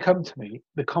when they come to me,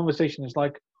 the conversation is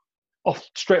like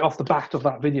straight off the bat of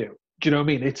that video. Do you know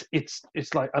what I mean?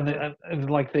 It's like, and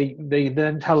like they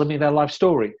then telling me their life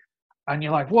story, and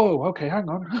you're like, whoa, okay, hang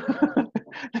on,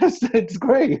 it's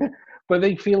great. but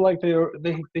they feel like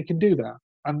they can do that.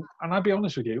 And I'll be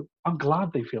honest with you, I'm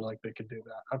glad they feel like they can do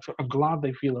that. I'm glad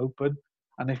they feel open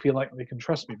and they feel like they can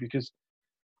trust me, because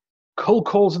cold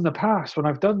calls in the past, when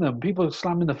I've done them, people are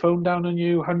slamming the phone down on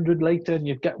you 100 later and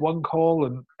you get one call,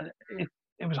 and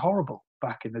it was horrible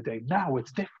back in the day. Now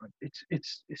it's different.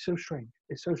 It's so strange.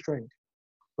 It's so strange,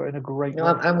 but in a great No,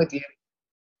 way. I'm with you.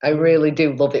 I really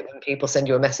do love it when people send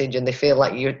you a message and they feel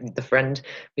like you're the friend,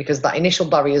 because that initial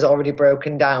barrier is already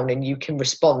broken down and you can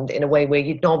respond in a way where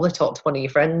you'd normally talk to one of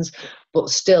your friends, but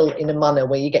still in a manner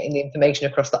where you're getting the information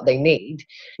across that they need.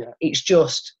 Yeah. It's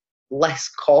just less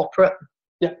corporate.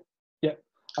 Yeah, yeah.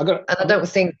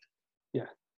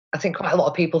 I think quite a lot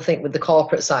of people think with the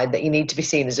corporate side that you need to be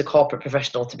seen as a corporate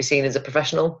professional to be seen as a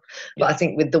professional. But I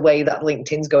think with the way that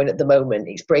LinkedIn's going at the moment,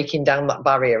 it's breaking down that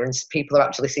barrier and people are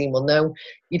actually seeing, well, no,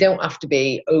 you don't have to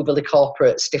be overly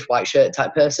corporate, stiff white shirt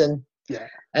type person. Yeah.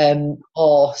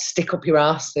 Or stick up your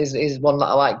ass is one that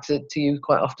I like to use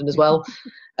quite often as well.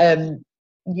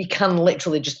 You can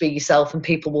literally just be yourself and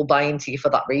people will buy into you for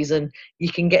that reason. You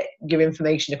can get your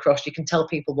information across. You can tell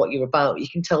people what you're about. You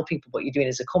can tell people what you're doing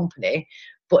as a company,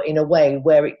 but in a way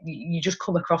where you just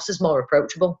come across as more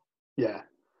approachable. Yeah.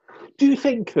 Do you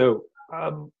think, though,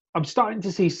 I'm starting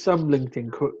to see some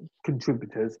LinkedIn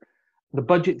contributors, the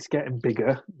budget's getting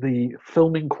bigger, the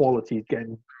filming quality is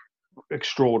getting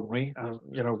extraordinary, and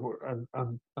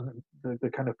the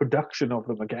kind of production of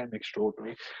them are getting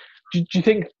extraordinary. Do you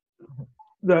think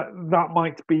that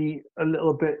might be a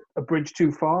little bit a bridge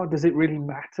too far? Does it really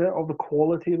matter of the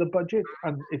quality of the budget,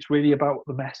 and it's really about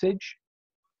the message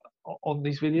on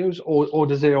these videos, or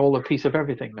does it all a piece of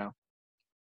everything now?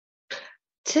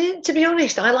 To be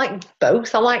honest, I like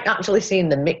both. I like actually seeing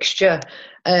the mixture,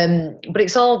 but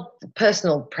it's all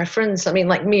personal preference. I mean,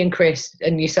 like me and Chris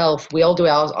and yourself, we all do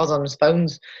ours on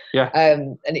phones,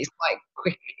 and it's quite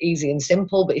quick, easy and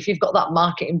simple. But if you've got that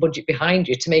marketing budget behind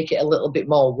you to make it a little bit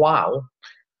more wow,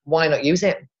 why not use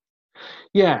it?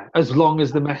 Yeah, as long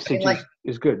as the message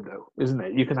is good, though, isn't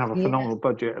it? You can have a phenomenal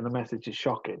budget and the message is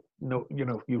shocking. No,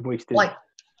 you've wasted a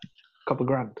couple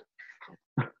grand.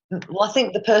 Well, I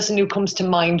think the person who comes to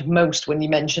mind most when you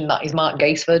mention that is Mark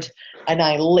Gaisford, and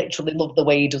I literally love the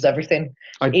way he does everything.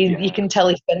 You can tell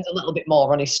he spends a little bit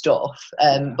more on his stuff,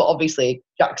 but obviously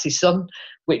Jack's his son,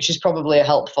 which is probably a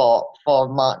help for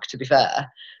Mark, to be fair.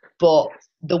 But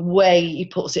the way he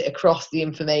puts it across, the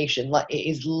information, it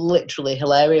is literally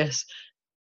hilarious.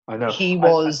 I know. He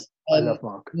was I love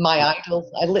Mark. My idol.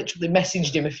 I literally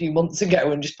messaged him a few months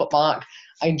ago and just put, Mark,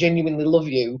 I genuinely love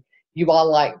you. You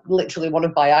are literally one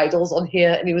of my idols on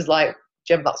here. And he was like,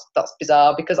 Jem, that's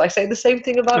bizarre because I say the same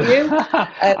thing about you.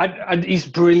 And he's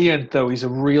brilliant, though. He's a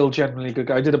real, genuinely good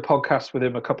guy. I did a podcast with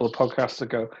him a couple of podcasts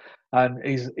ago, and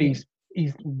he's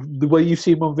the way you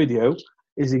see him on video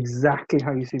is exactly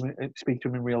how you see him speak to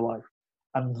him in real life,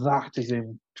 and that is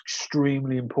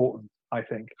extremely important, I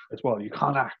think, as well. You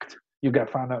can't act; you get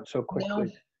found out so quickly.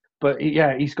 No. But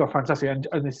he's got fantastic,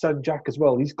 and his son Jack as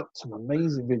well. He's got some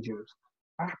amazing videos.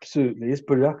 Absolutely, his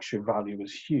production value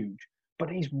is huge, but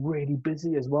he's really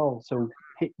busy as well. So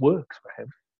it works for him.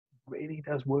 It really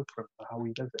does work for him for how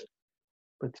he does it.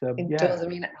 But it does. I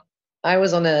mean, I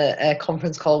was on a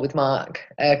conference call with Mark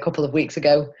a couple of weeks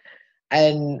ago,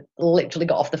 and literally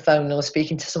got off the phone and I was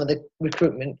speaking to some of the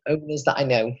recruitment owners that I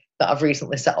know that have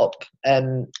recently set up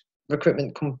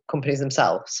recruitment companies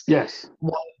themselves. Yes.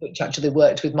 One of which actually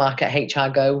worked with Mark at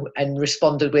HR Go and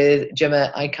responded with,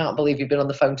 Gemma, I can't believe you've been on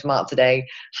the phone to Mark today.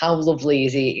 How lovely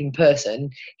is he in person?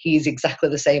 He's exactly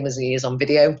the same as he is on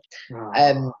video.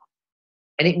 And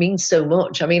it means so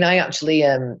much. I mean, I actually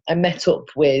I met up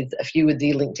with a few of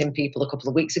the LinkedIn people a couple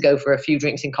of weeks ago for a few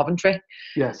drinks in Coventry.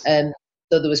 Yes.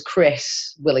 So there was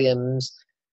Chris Williams,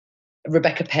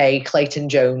 Rebecca Pay, Clayton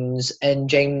Jones, and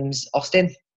James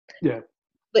Austin. Yeah.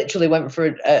 Literally went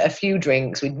for a few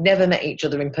drinks. We'd never met each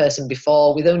other in person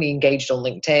before. We'd only engaged on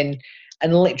LinkedIn.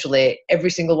 And literally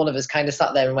every single one of us kind of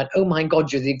sat there and went, oh my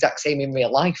God, you're the exact same in real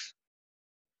life.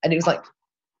 And it was like,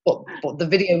 but the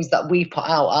videos that we put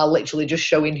out are literally just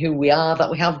showing who we are, that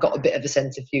we have got a bit of a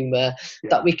sense of humour,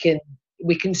 that we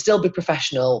can still be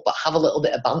professional, but have a little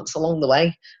bit of bounce along the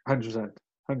way. 100%.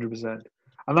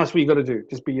 And that's what you got to do.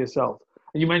 Just be yourself.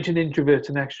 And you mentioned introverts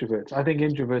and extroverts. I think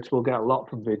introverts will get a lot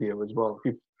from video as well.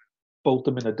 If you bolt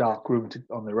them in a dark room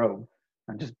on their own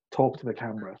and just talk to the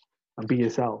camera and be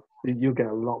yourself, you'll get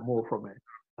a lot more from it.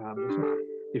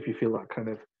 If you feel that kind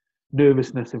of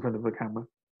nervousness in front of the camera.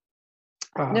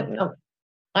 No.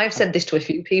 I've said this to a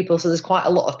few people, so there's quite a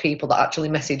lot of people that actually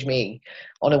message me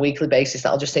on a weekly basis that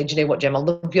I'll just say, do you know what, Jem, I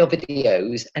love your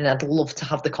videos and I'd love to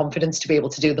have the confidence to be able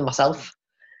to do them myself.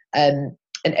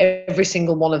 And every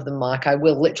single one of them, Mark, I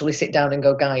will literally sit down and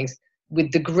go, guys,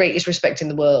 with the greatest respect in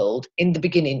the world, in the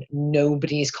beginning,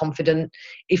 nobody is confident.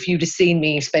 If you'd have seen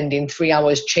me spending 3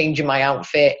 hours changing my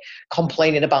outfit,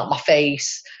 complaining about my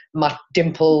face, my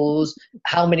dimples,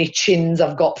 how many chins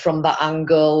I've got from that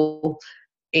angle,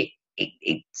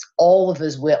 it's all of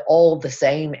us, we're all the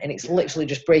same. And it's literally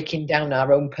just breaking down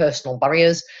our own personal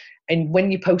barriers. And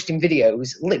when you're posting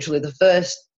videos, literally the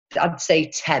first, I'd say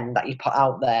 10 that you put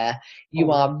out there,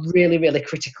 you are really, really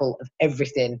critical of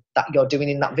everything that you're doing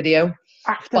in that video.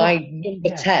 By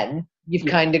number 10, you've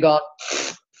kind of gone,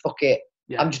 fuck it,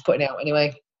 I'm just putting it out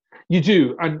anyway. You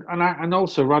do, and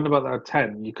also round about that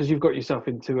 10, because you've got yourself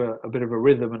into a bit of a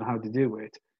rhythm and how to do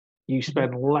it, you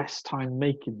spend less time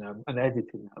making them and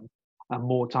editing them, and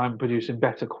more time producing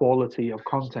better quality of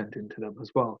content into them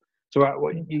as well.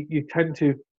 So you tend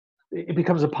to, it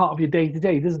becomes a part of your day to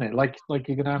day, doesn't it? Like you're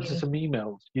going to answer some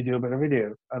emails, you do a bit of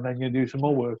video, and then you do some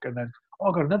more work, and then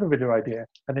I've got another video idea,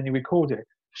 and then you record it,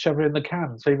 shove it in the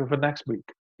can, save it for next week.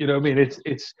 You know what I mean?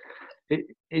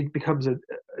 It becomes a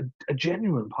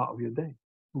genuine part of your day,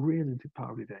 really big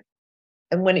part of your day.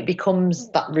 And when it becomes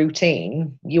that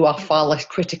routine, you are far less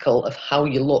critical of how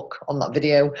you look on that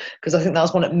video. Because I think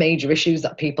that's one of the major issues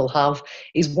that people have,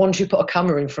 is once you put a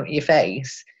camera in front of your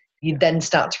face, you then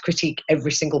start to critique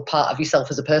every single part of yourself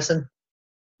as a person.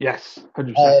 Yes,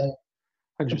 100%.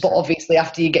 100%. But obviously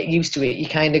after you get used to it, you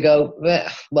kind of go,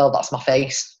 well, that's my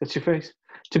face. That's your face.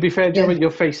 To be fair, Gemma,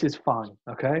 your face is fine,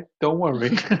 okay? Don't worry.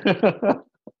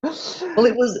 Well,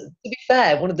 it was, to be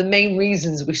fair, one of the main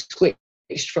reasons we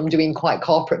switched from doing quite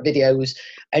corporate videos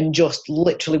and just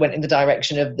literally went in the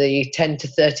direction of the 10 to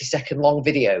 30 second long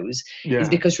videos is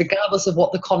because regardless of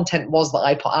what the content was that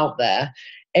I put out there,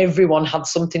 everyone had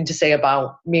something to say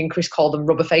about me, and Chris called them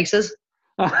rubber faces.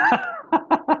 The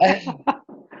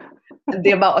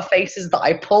amount of faces that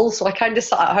I pull. So I kind of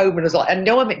sat at home and was like, I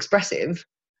know I'm expressive.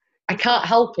 I can't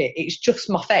help it. It's just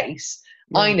my face.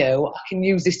 Yeah. I know I can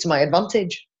use this to my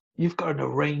advantage. You've got a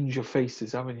range of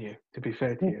faces, haven't you? To be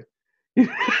fair to you.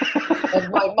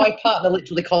 my partner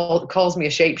literally calls me a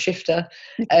shapeshifter,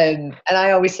 and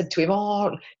I always said to him, "Oh,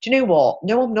 do you know what?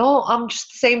 No, I'm not. I'm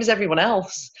just the same as everyone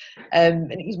else."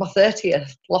 And it was my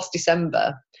 30th last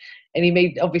December, and he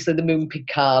made obviously the Moonpig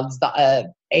cards that are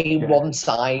A1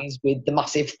 size with the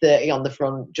massive 30 on the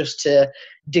front, just to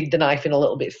dig the knife in a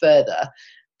little bit further.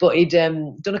 But he'd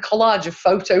done a collage of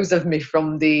photos of me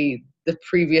from the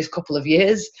previous couple of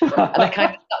years, and I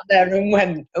kind of sat there and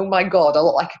went, oh my god, I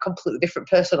look like a completely different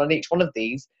person on each one of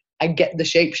these. I get the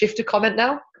shapeshifter comment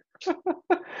now.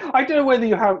 I don't know whether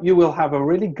you will have a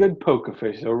really good poker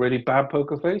face or a really bad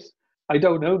poker face. I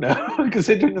don't know now,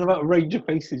 considering the amount of range of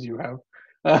faces you have.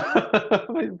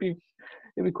 It'd be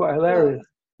quite hilarious.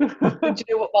 Do you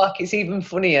know what, Mark? It's even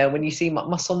funnier when you see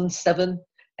my son's 7.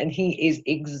 And he is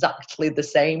exactly the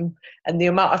same. And the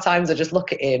amount of times I just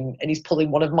look at him and he's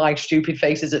pulling one of my stupid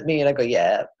faces at me and I go,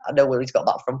 yeah, I know where he's got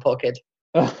that from, poor kid.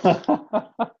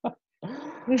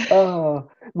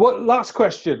 Last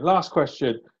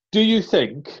question. Do you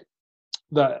think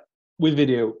that with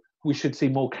video, we should see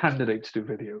more candidates do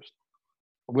videos?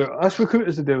 Us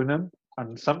recruiters are doing them,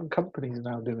 and some companies are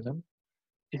now doing them.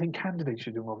 Do you think candidates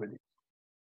should do more videos?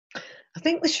 I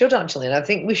think they should, actually, and I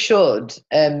think we should.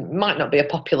 Might not be a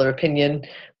popular opinion,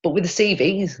 but with the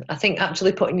CVs, I think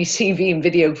actually putting your CV in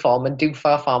video form and do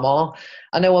far, far more.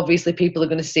 I know obviously people are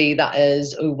going to see that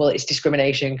as, oh, well, it's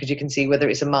discrimination because you can see whether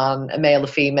it's a man, a male, or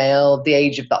female, the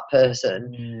age of that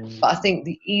person. But I think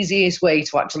the easiest way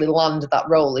to actually land that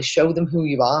role is show them who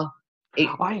you are.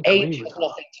 Age has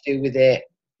nothing to do with it.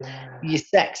 Your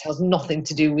sex has nothing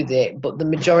to do with it, but the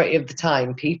majority of the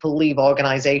time people leave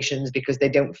organisations because they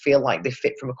don't feel like they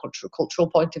fit from a cultural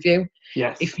point of view.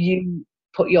 Yes. If you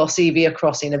put your CV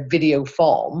across in a video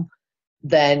form,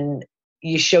 then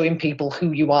you're showing people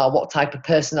who you are, what type of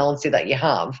personality that you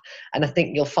have, and I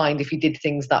think you'll find if you did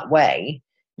things that way,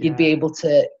 you'd be able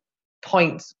to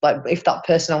point, like if that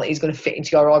personality is going to fit into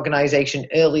your organisation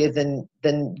earlier than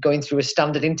going through a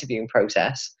standard interviewing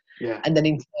process. Yeah. And then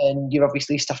in turn, your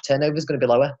obviously staff turnover is going to be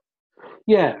lower.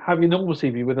 Yeah, have your normal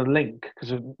CV with a link,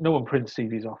 because no one prints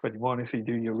CVs off anymore, and if you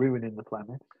do, you're ruining the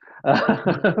planet.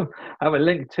 Have a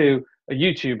link to a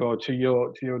YouTube or to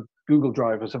your Google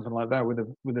Drive or something like that with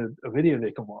a video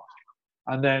they can watch.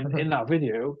 And then in that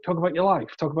video, talk about your life,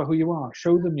 talk about who you are,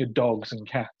 show them your dogs and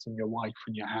cats and your wife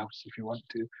and your house if you want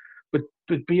to. But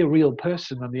be a real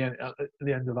person at the end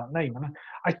of that name. And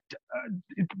I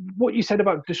what you said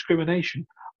about discrimination,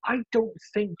 I don't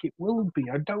think it will be.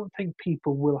 I don't think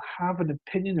people will have an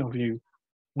opinion of you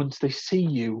once they see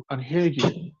you and hear you.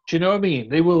 Do you know what I mean?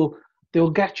 They'll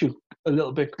get you a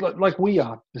little bit like we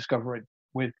are discovering.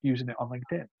 with using it on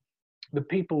LinkedIn. The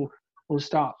people will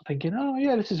start thinking, oh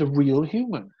yeah, this is a real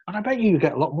human. And I bet you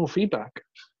get a lot more feedback.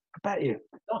 I bet you.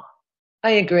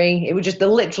 I agree. It was just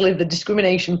literally the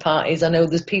discrimination part is I know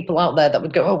there's people out there that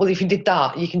would go, oh, well, if you did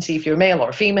that, you can see if you're a male or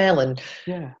a female. And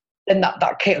then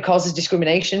that causes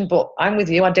discrimination. But I'm with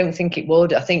you. I don't think it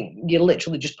would. I think you're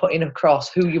literally just putting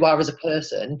across who you are as a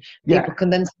person. People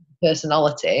can then see the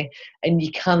personality, and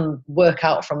you can work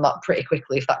out from that pretty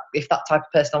quickly if that type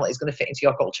of personality is going to fit into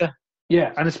your culture.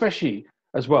 Yeah, and especially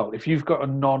as well, if you've got a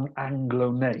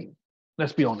non-Anglo name,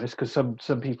 let's be honest, because some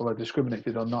people are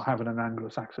discriminated on not having an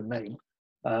Anglo-Saxon name,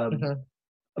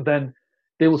 then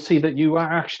they will see that you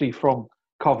are actually from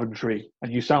Coventry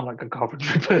and you sound like a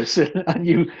Coventry person and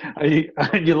you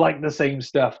like the same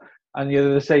stuff and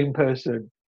you're the same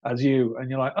person as you, and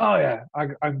you're like, oh yeah,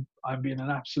 I'm being an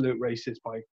absolute racist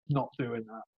by not doing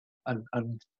that,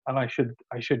 and I should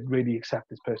really accept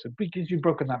this person because you've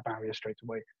broken that barrier straight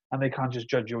away, and they can't just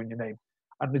judge you on your name.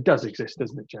 And it does exist,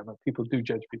 doesn't it, Gemma? People do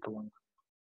judge people on,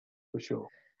 for sure.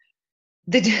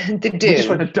 They do. We just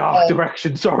went a dark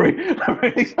direction. Sorry, I'm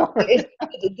really sorry.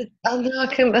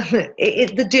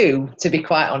 They do, to be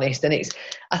quite honest. And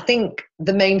I think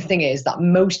the main thing is that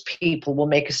most people will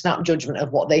make a snap judgment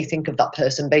of what they think of that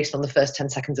person based on the first 10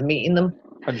 seconds of meeting them.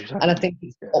 100%. And I think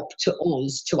it's up to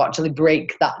us to actually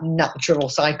break that natural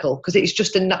cycle, because it's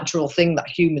just a natural thing that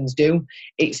humans do.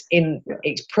 It's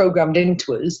programmed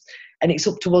into us, and it's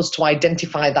up to us to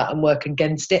identify that and work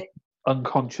against it.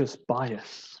 Unconscious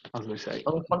bias, as we say.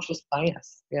 Unconscious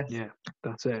bias, yes. Yeah,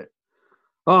 that's it.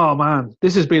 Oh, man.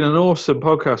 This has been an awesome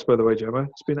podcast, by the way, Gemma.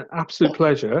 It's been an absolute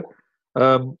pleasure.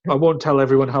 I won't tell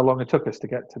everyone how long it took us to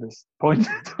get to this point.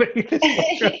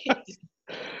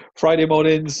 Friday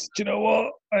mornings, do you know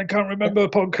what? I can't remember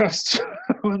podcasts.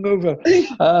 I'm over.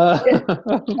 I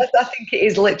think it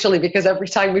is literally because every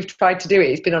time we've tried to do it,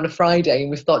 it's been on a Friday,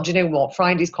 and we've thought, do you know what?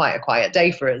 Friday's quite a quiet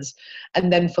day for us.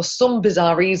 And then for some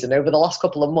bizarre reason, over the last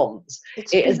couple of months,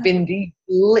 it has been the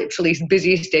literally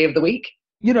busiest day of the week.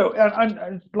 You know,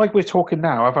 and like we're talking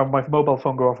now, I've had my mobile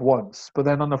phone go off once, but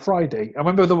then on a Friday, I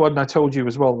remember the one I told you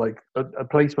as well, like a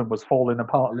placement was falling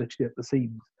apart literally at the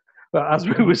seams. But as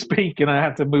we were speaking, I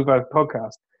had to move out of the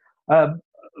podcast.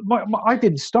 I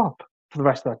didn't stop for the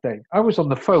rest of that day. I was on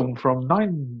the phone from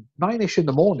 9-ish in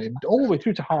the morning all the way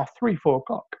through to 3:30, 4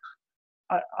 o'clock.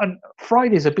 And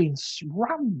Fridays have been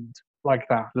slammed like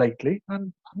that lately,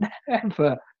 and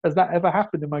never has that ever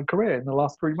happened in my career in the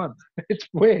last 3 months. It's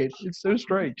weird. It's so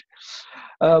strange.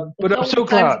 But I'm so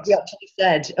glad. We actually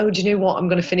said, oh, do you know what? I'm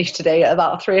going to finish today at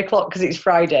about 3 o'clock because it's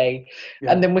Friday.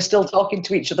 Yeah. And then we're still talking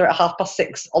to each other at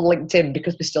 6:30 on LinkedIn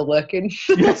because we're still working.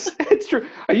 Yes, it's true.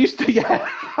 I used to,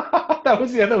 that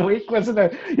was the other week, wasn't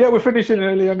it? Yeah, we're finishing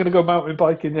early. I'm going to go mountain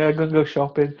biking. Yeah, I'm going to go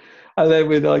shopping. And then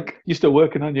we're like, you're still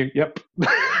working, aren't you? Yep.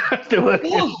 Still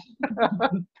working.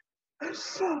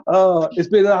 Oh, it's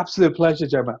been an absolute pleasure,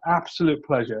 Gemma. Absolute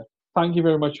pleasure. Thank you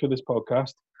very much for this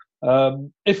podcast.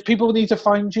 If people need to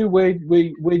find you, where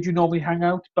do you normally hang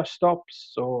out? Bus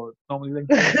stops or normally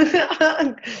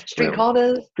LinkedIn? Street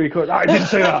corners. Street corners. I didn't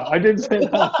say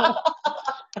that.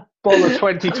 Ball of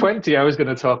 2020 I was going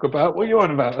to talk about. What are you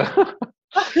on about?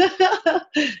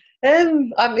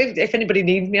 If anybody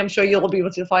needs me, I'm sure you'll be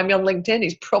able to find me on LinkedIn.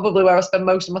 It's probably where I spend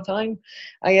most of my time.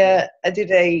 I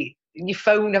did your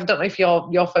phone. I don't know if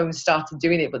your phone started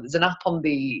doing it, but there's an app on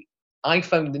the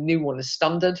iPhone. The new one is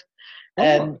standard,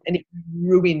 and it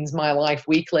ruins my life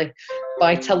weekly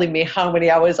by telling me how many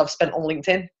hours I've spent on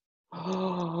LinkedIn.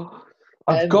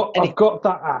 I've got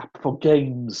that app for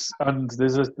games, and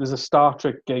there's a Star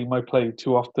Trek game I play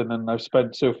too often, and I've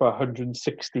spent so far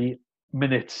 160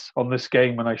 minutes on this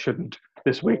game, and I shouldn't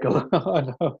this week. I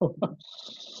know.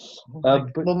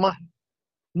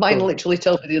 Mine literally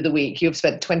told me the other week, you've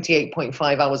spent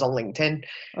 28.5 hours on LinkedIn.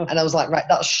 And I was like, right,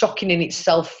 that's shocking in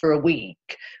itself for a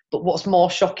week. But what's more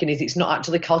shocking is it's not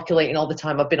actually calculating all the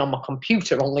time I've been on my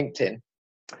computer on LinkedIn.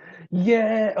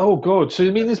 Yeah. Oh, God. So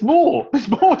you mean there's more? There's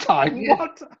more time? Yeah.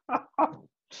 What?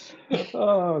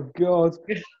 Oh, God.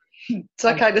 So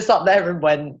I kind of sat there and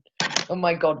went, oh,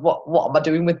 my God, what am I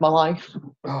doing with my life?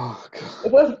 Oh,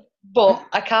 God. But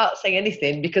I can't say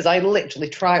anything because I literally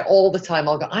try all the time.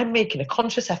 I'm making a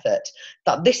conscious effort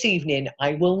that this evening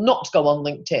I will not go on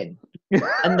LinkedIn.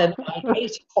 And then at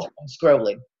 8 o'clock I'm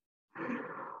scrolling.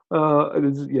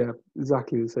 Yeah,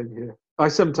 exactly the same here. I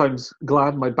sometimes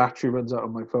glad my battery runs out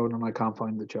on my phone and I can't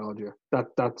find the charger.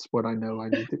 That's when I know I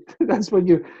need it. That's when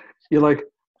you're like,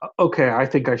 okay, I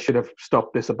think I should have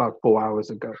stopped this about 4 hours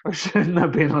ago. I shouldn't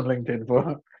have been on LinkedIn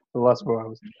for the last 4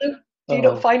 hours. Do you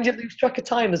not find you lose track of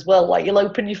time as well? Like you'll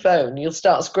open your phone, you'll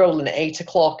start scrolling at 8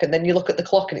 o'clock, and then you look at the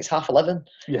clock and it's 11:30.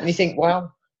 Yes. And you think,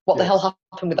 wow, what the hell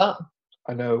happened with that?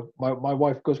 I know. My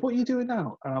wife goes, "What are you doing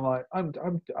now?" And I'm like,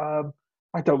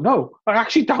 I don't know. I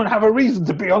actually don't have a reason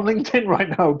to be on LinkedIn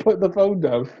right now. Put the phone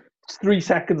down. It's 3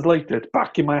 seconds later, it's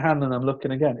back in my hand and I'm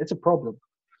looking again. It's a problem.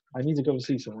 I need to go and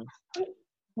see someone.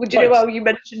 Would you know how you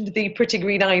mentioned the Pretty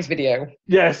Green Eyes video?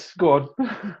 Yes, go on.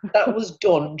 That was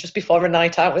done just before a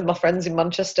night out with my friends in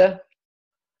Manchester.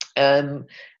 And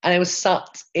I was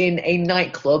sat in a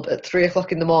nightclub at 3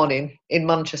 o'clock in the morning in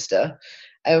Manchester.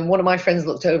 And one of my friends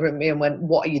looked over at me and went,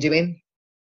 "What are you doing?"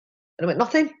 And I went,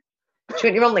 "Nothing." She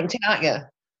went, "You're on LinkedIn, aren't you?"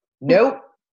 "No."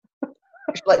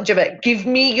 She's like, "Gemma, give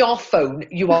me your phone.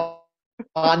 You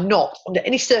are not, under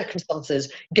any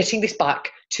circumstances, getting this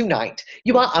back tonight.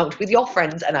 You are out with your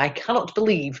friends, and I cannot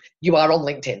believe you are on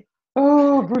LinkedIn."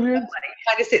 Oh, brilliant. I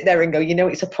kind of sit there and go,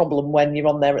 it's a problem when you're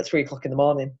on there at 3 o'clock in the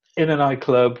morning. In a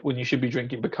nightclub when you should be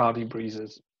drinking Bacardi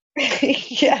breezes.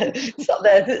 Yeah, sat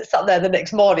there the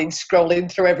next morning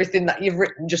scrolling through everything that you've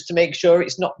written just to make sure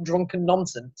it's not drunken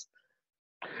nonsense.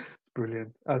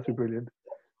 Brilliant. Absolutely brilliant.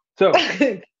 So,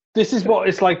 this is what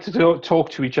it's like to talk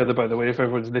to each other, by the way, if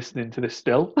everyone's listening to this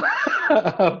still.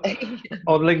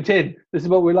 On LinkedIn, this is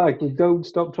what we like. We don't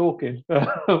stop talking.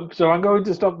 So I'm going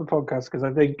to stop the podcast because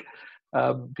I think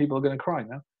people are going to cry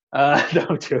now. No,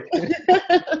 I'm joking.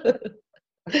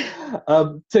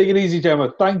 Take it easy,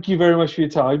 Gemma. Thank you very much for your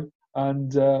time.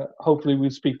 And hopefully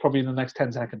we'll speak probably in the next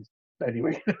 10 seconds.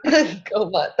 Anyway. Cool,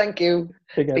 Matt. Thank you.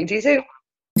 Take care. Speak to you soon.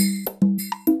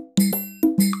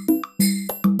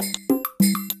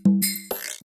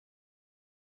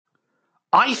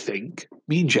 I think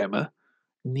me and Gemma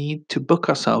need to book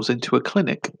ourselves into a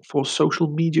clinic for social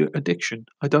media addiction.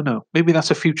 I don't know. Maybe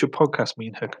that's a future podcast me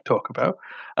and her could talk about.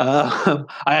 I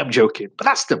am joking. But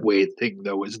that's the weird thing,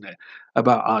 though, isn't it,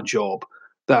 about our job?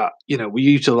 That, we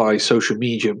utilize social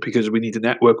media because we need to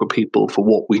network with people for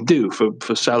what we do,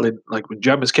 for selling, like in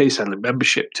Gemma's case, selling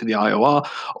membership to the IOR,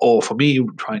 or for me,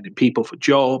 finding people for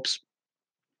jobs.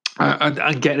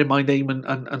 And getting my name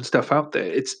and stuff out there.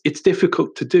 It's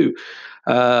difficult to do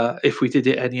if we did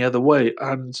it any other way.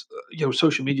 And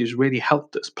social media has really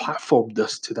helped us, platformed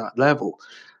us to that level.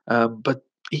 But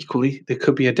equally, there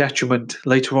could be a detriment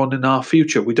later on in our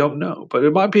future. We don't know, but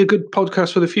it might be a good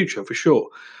podcast for the future for sure.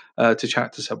 To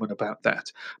chat to someone about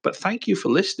that. But thank you for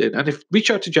listening. And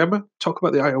reach out to Gemma, talk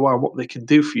about the IOR and what they can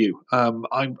do for you.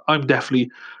 I'm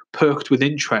definitely perked with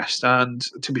interest. And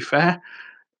to be fair,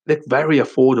 they're very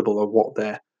affordable on what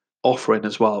they're offering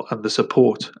as well, and the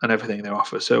support and everything they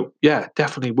offer. So yeah,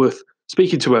 definitely worth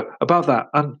speaking to her about that.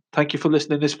 And thank you for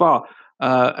listening this far.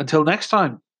 Until next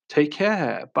time, take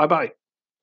care. Bye bye.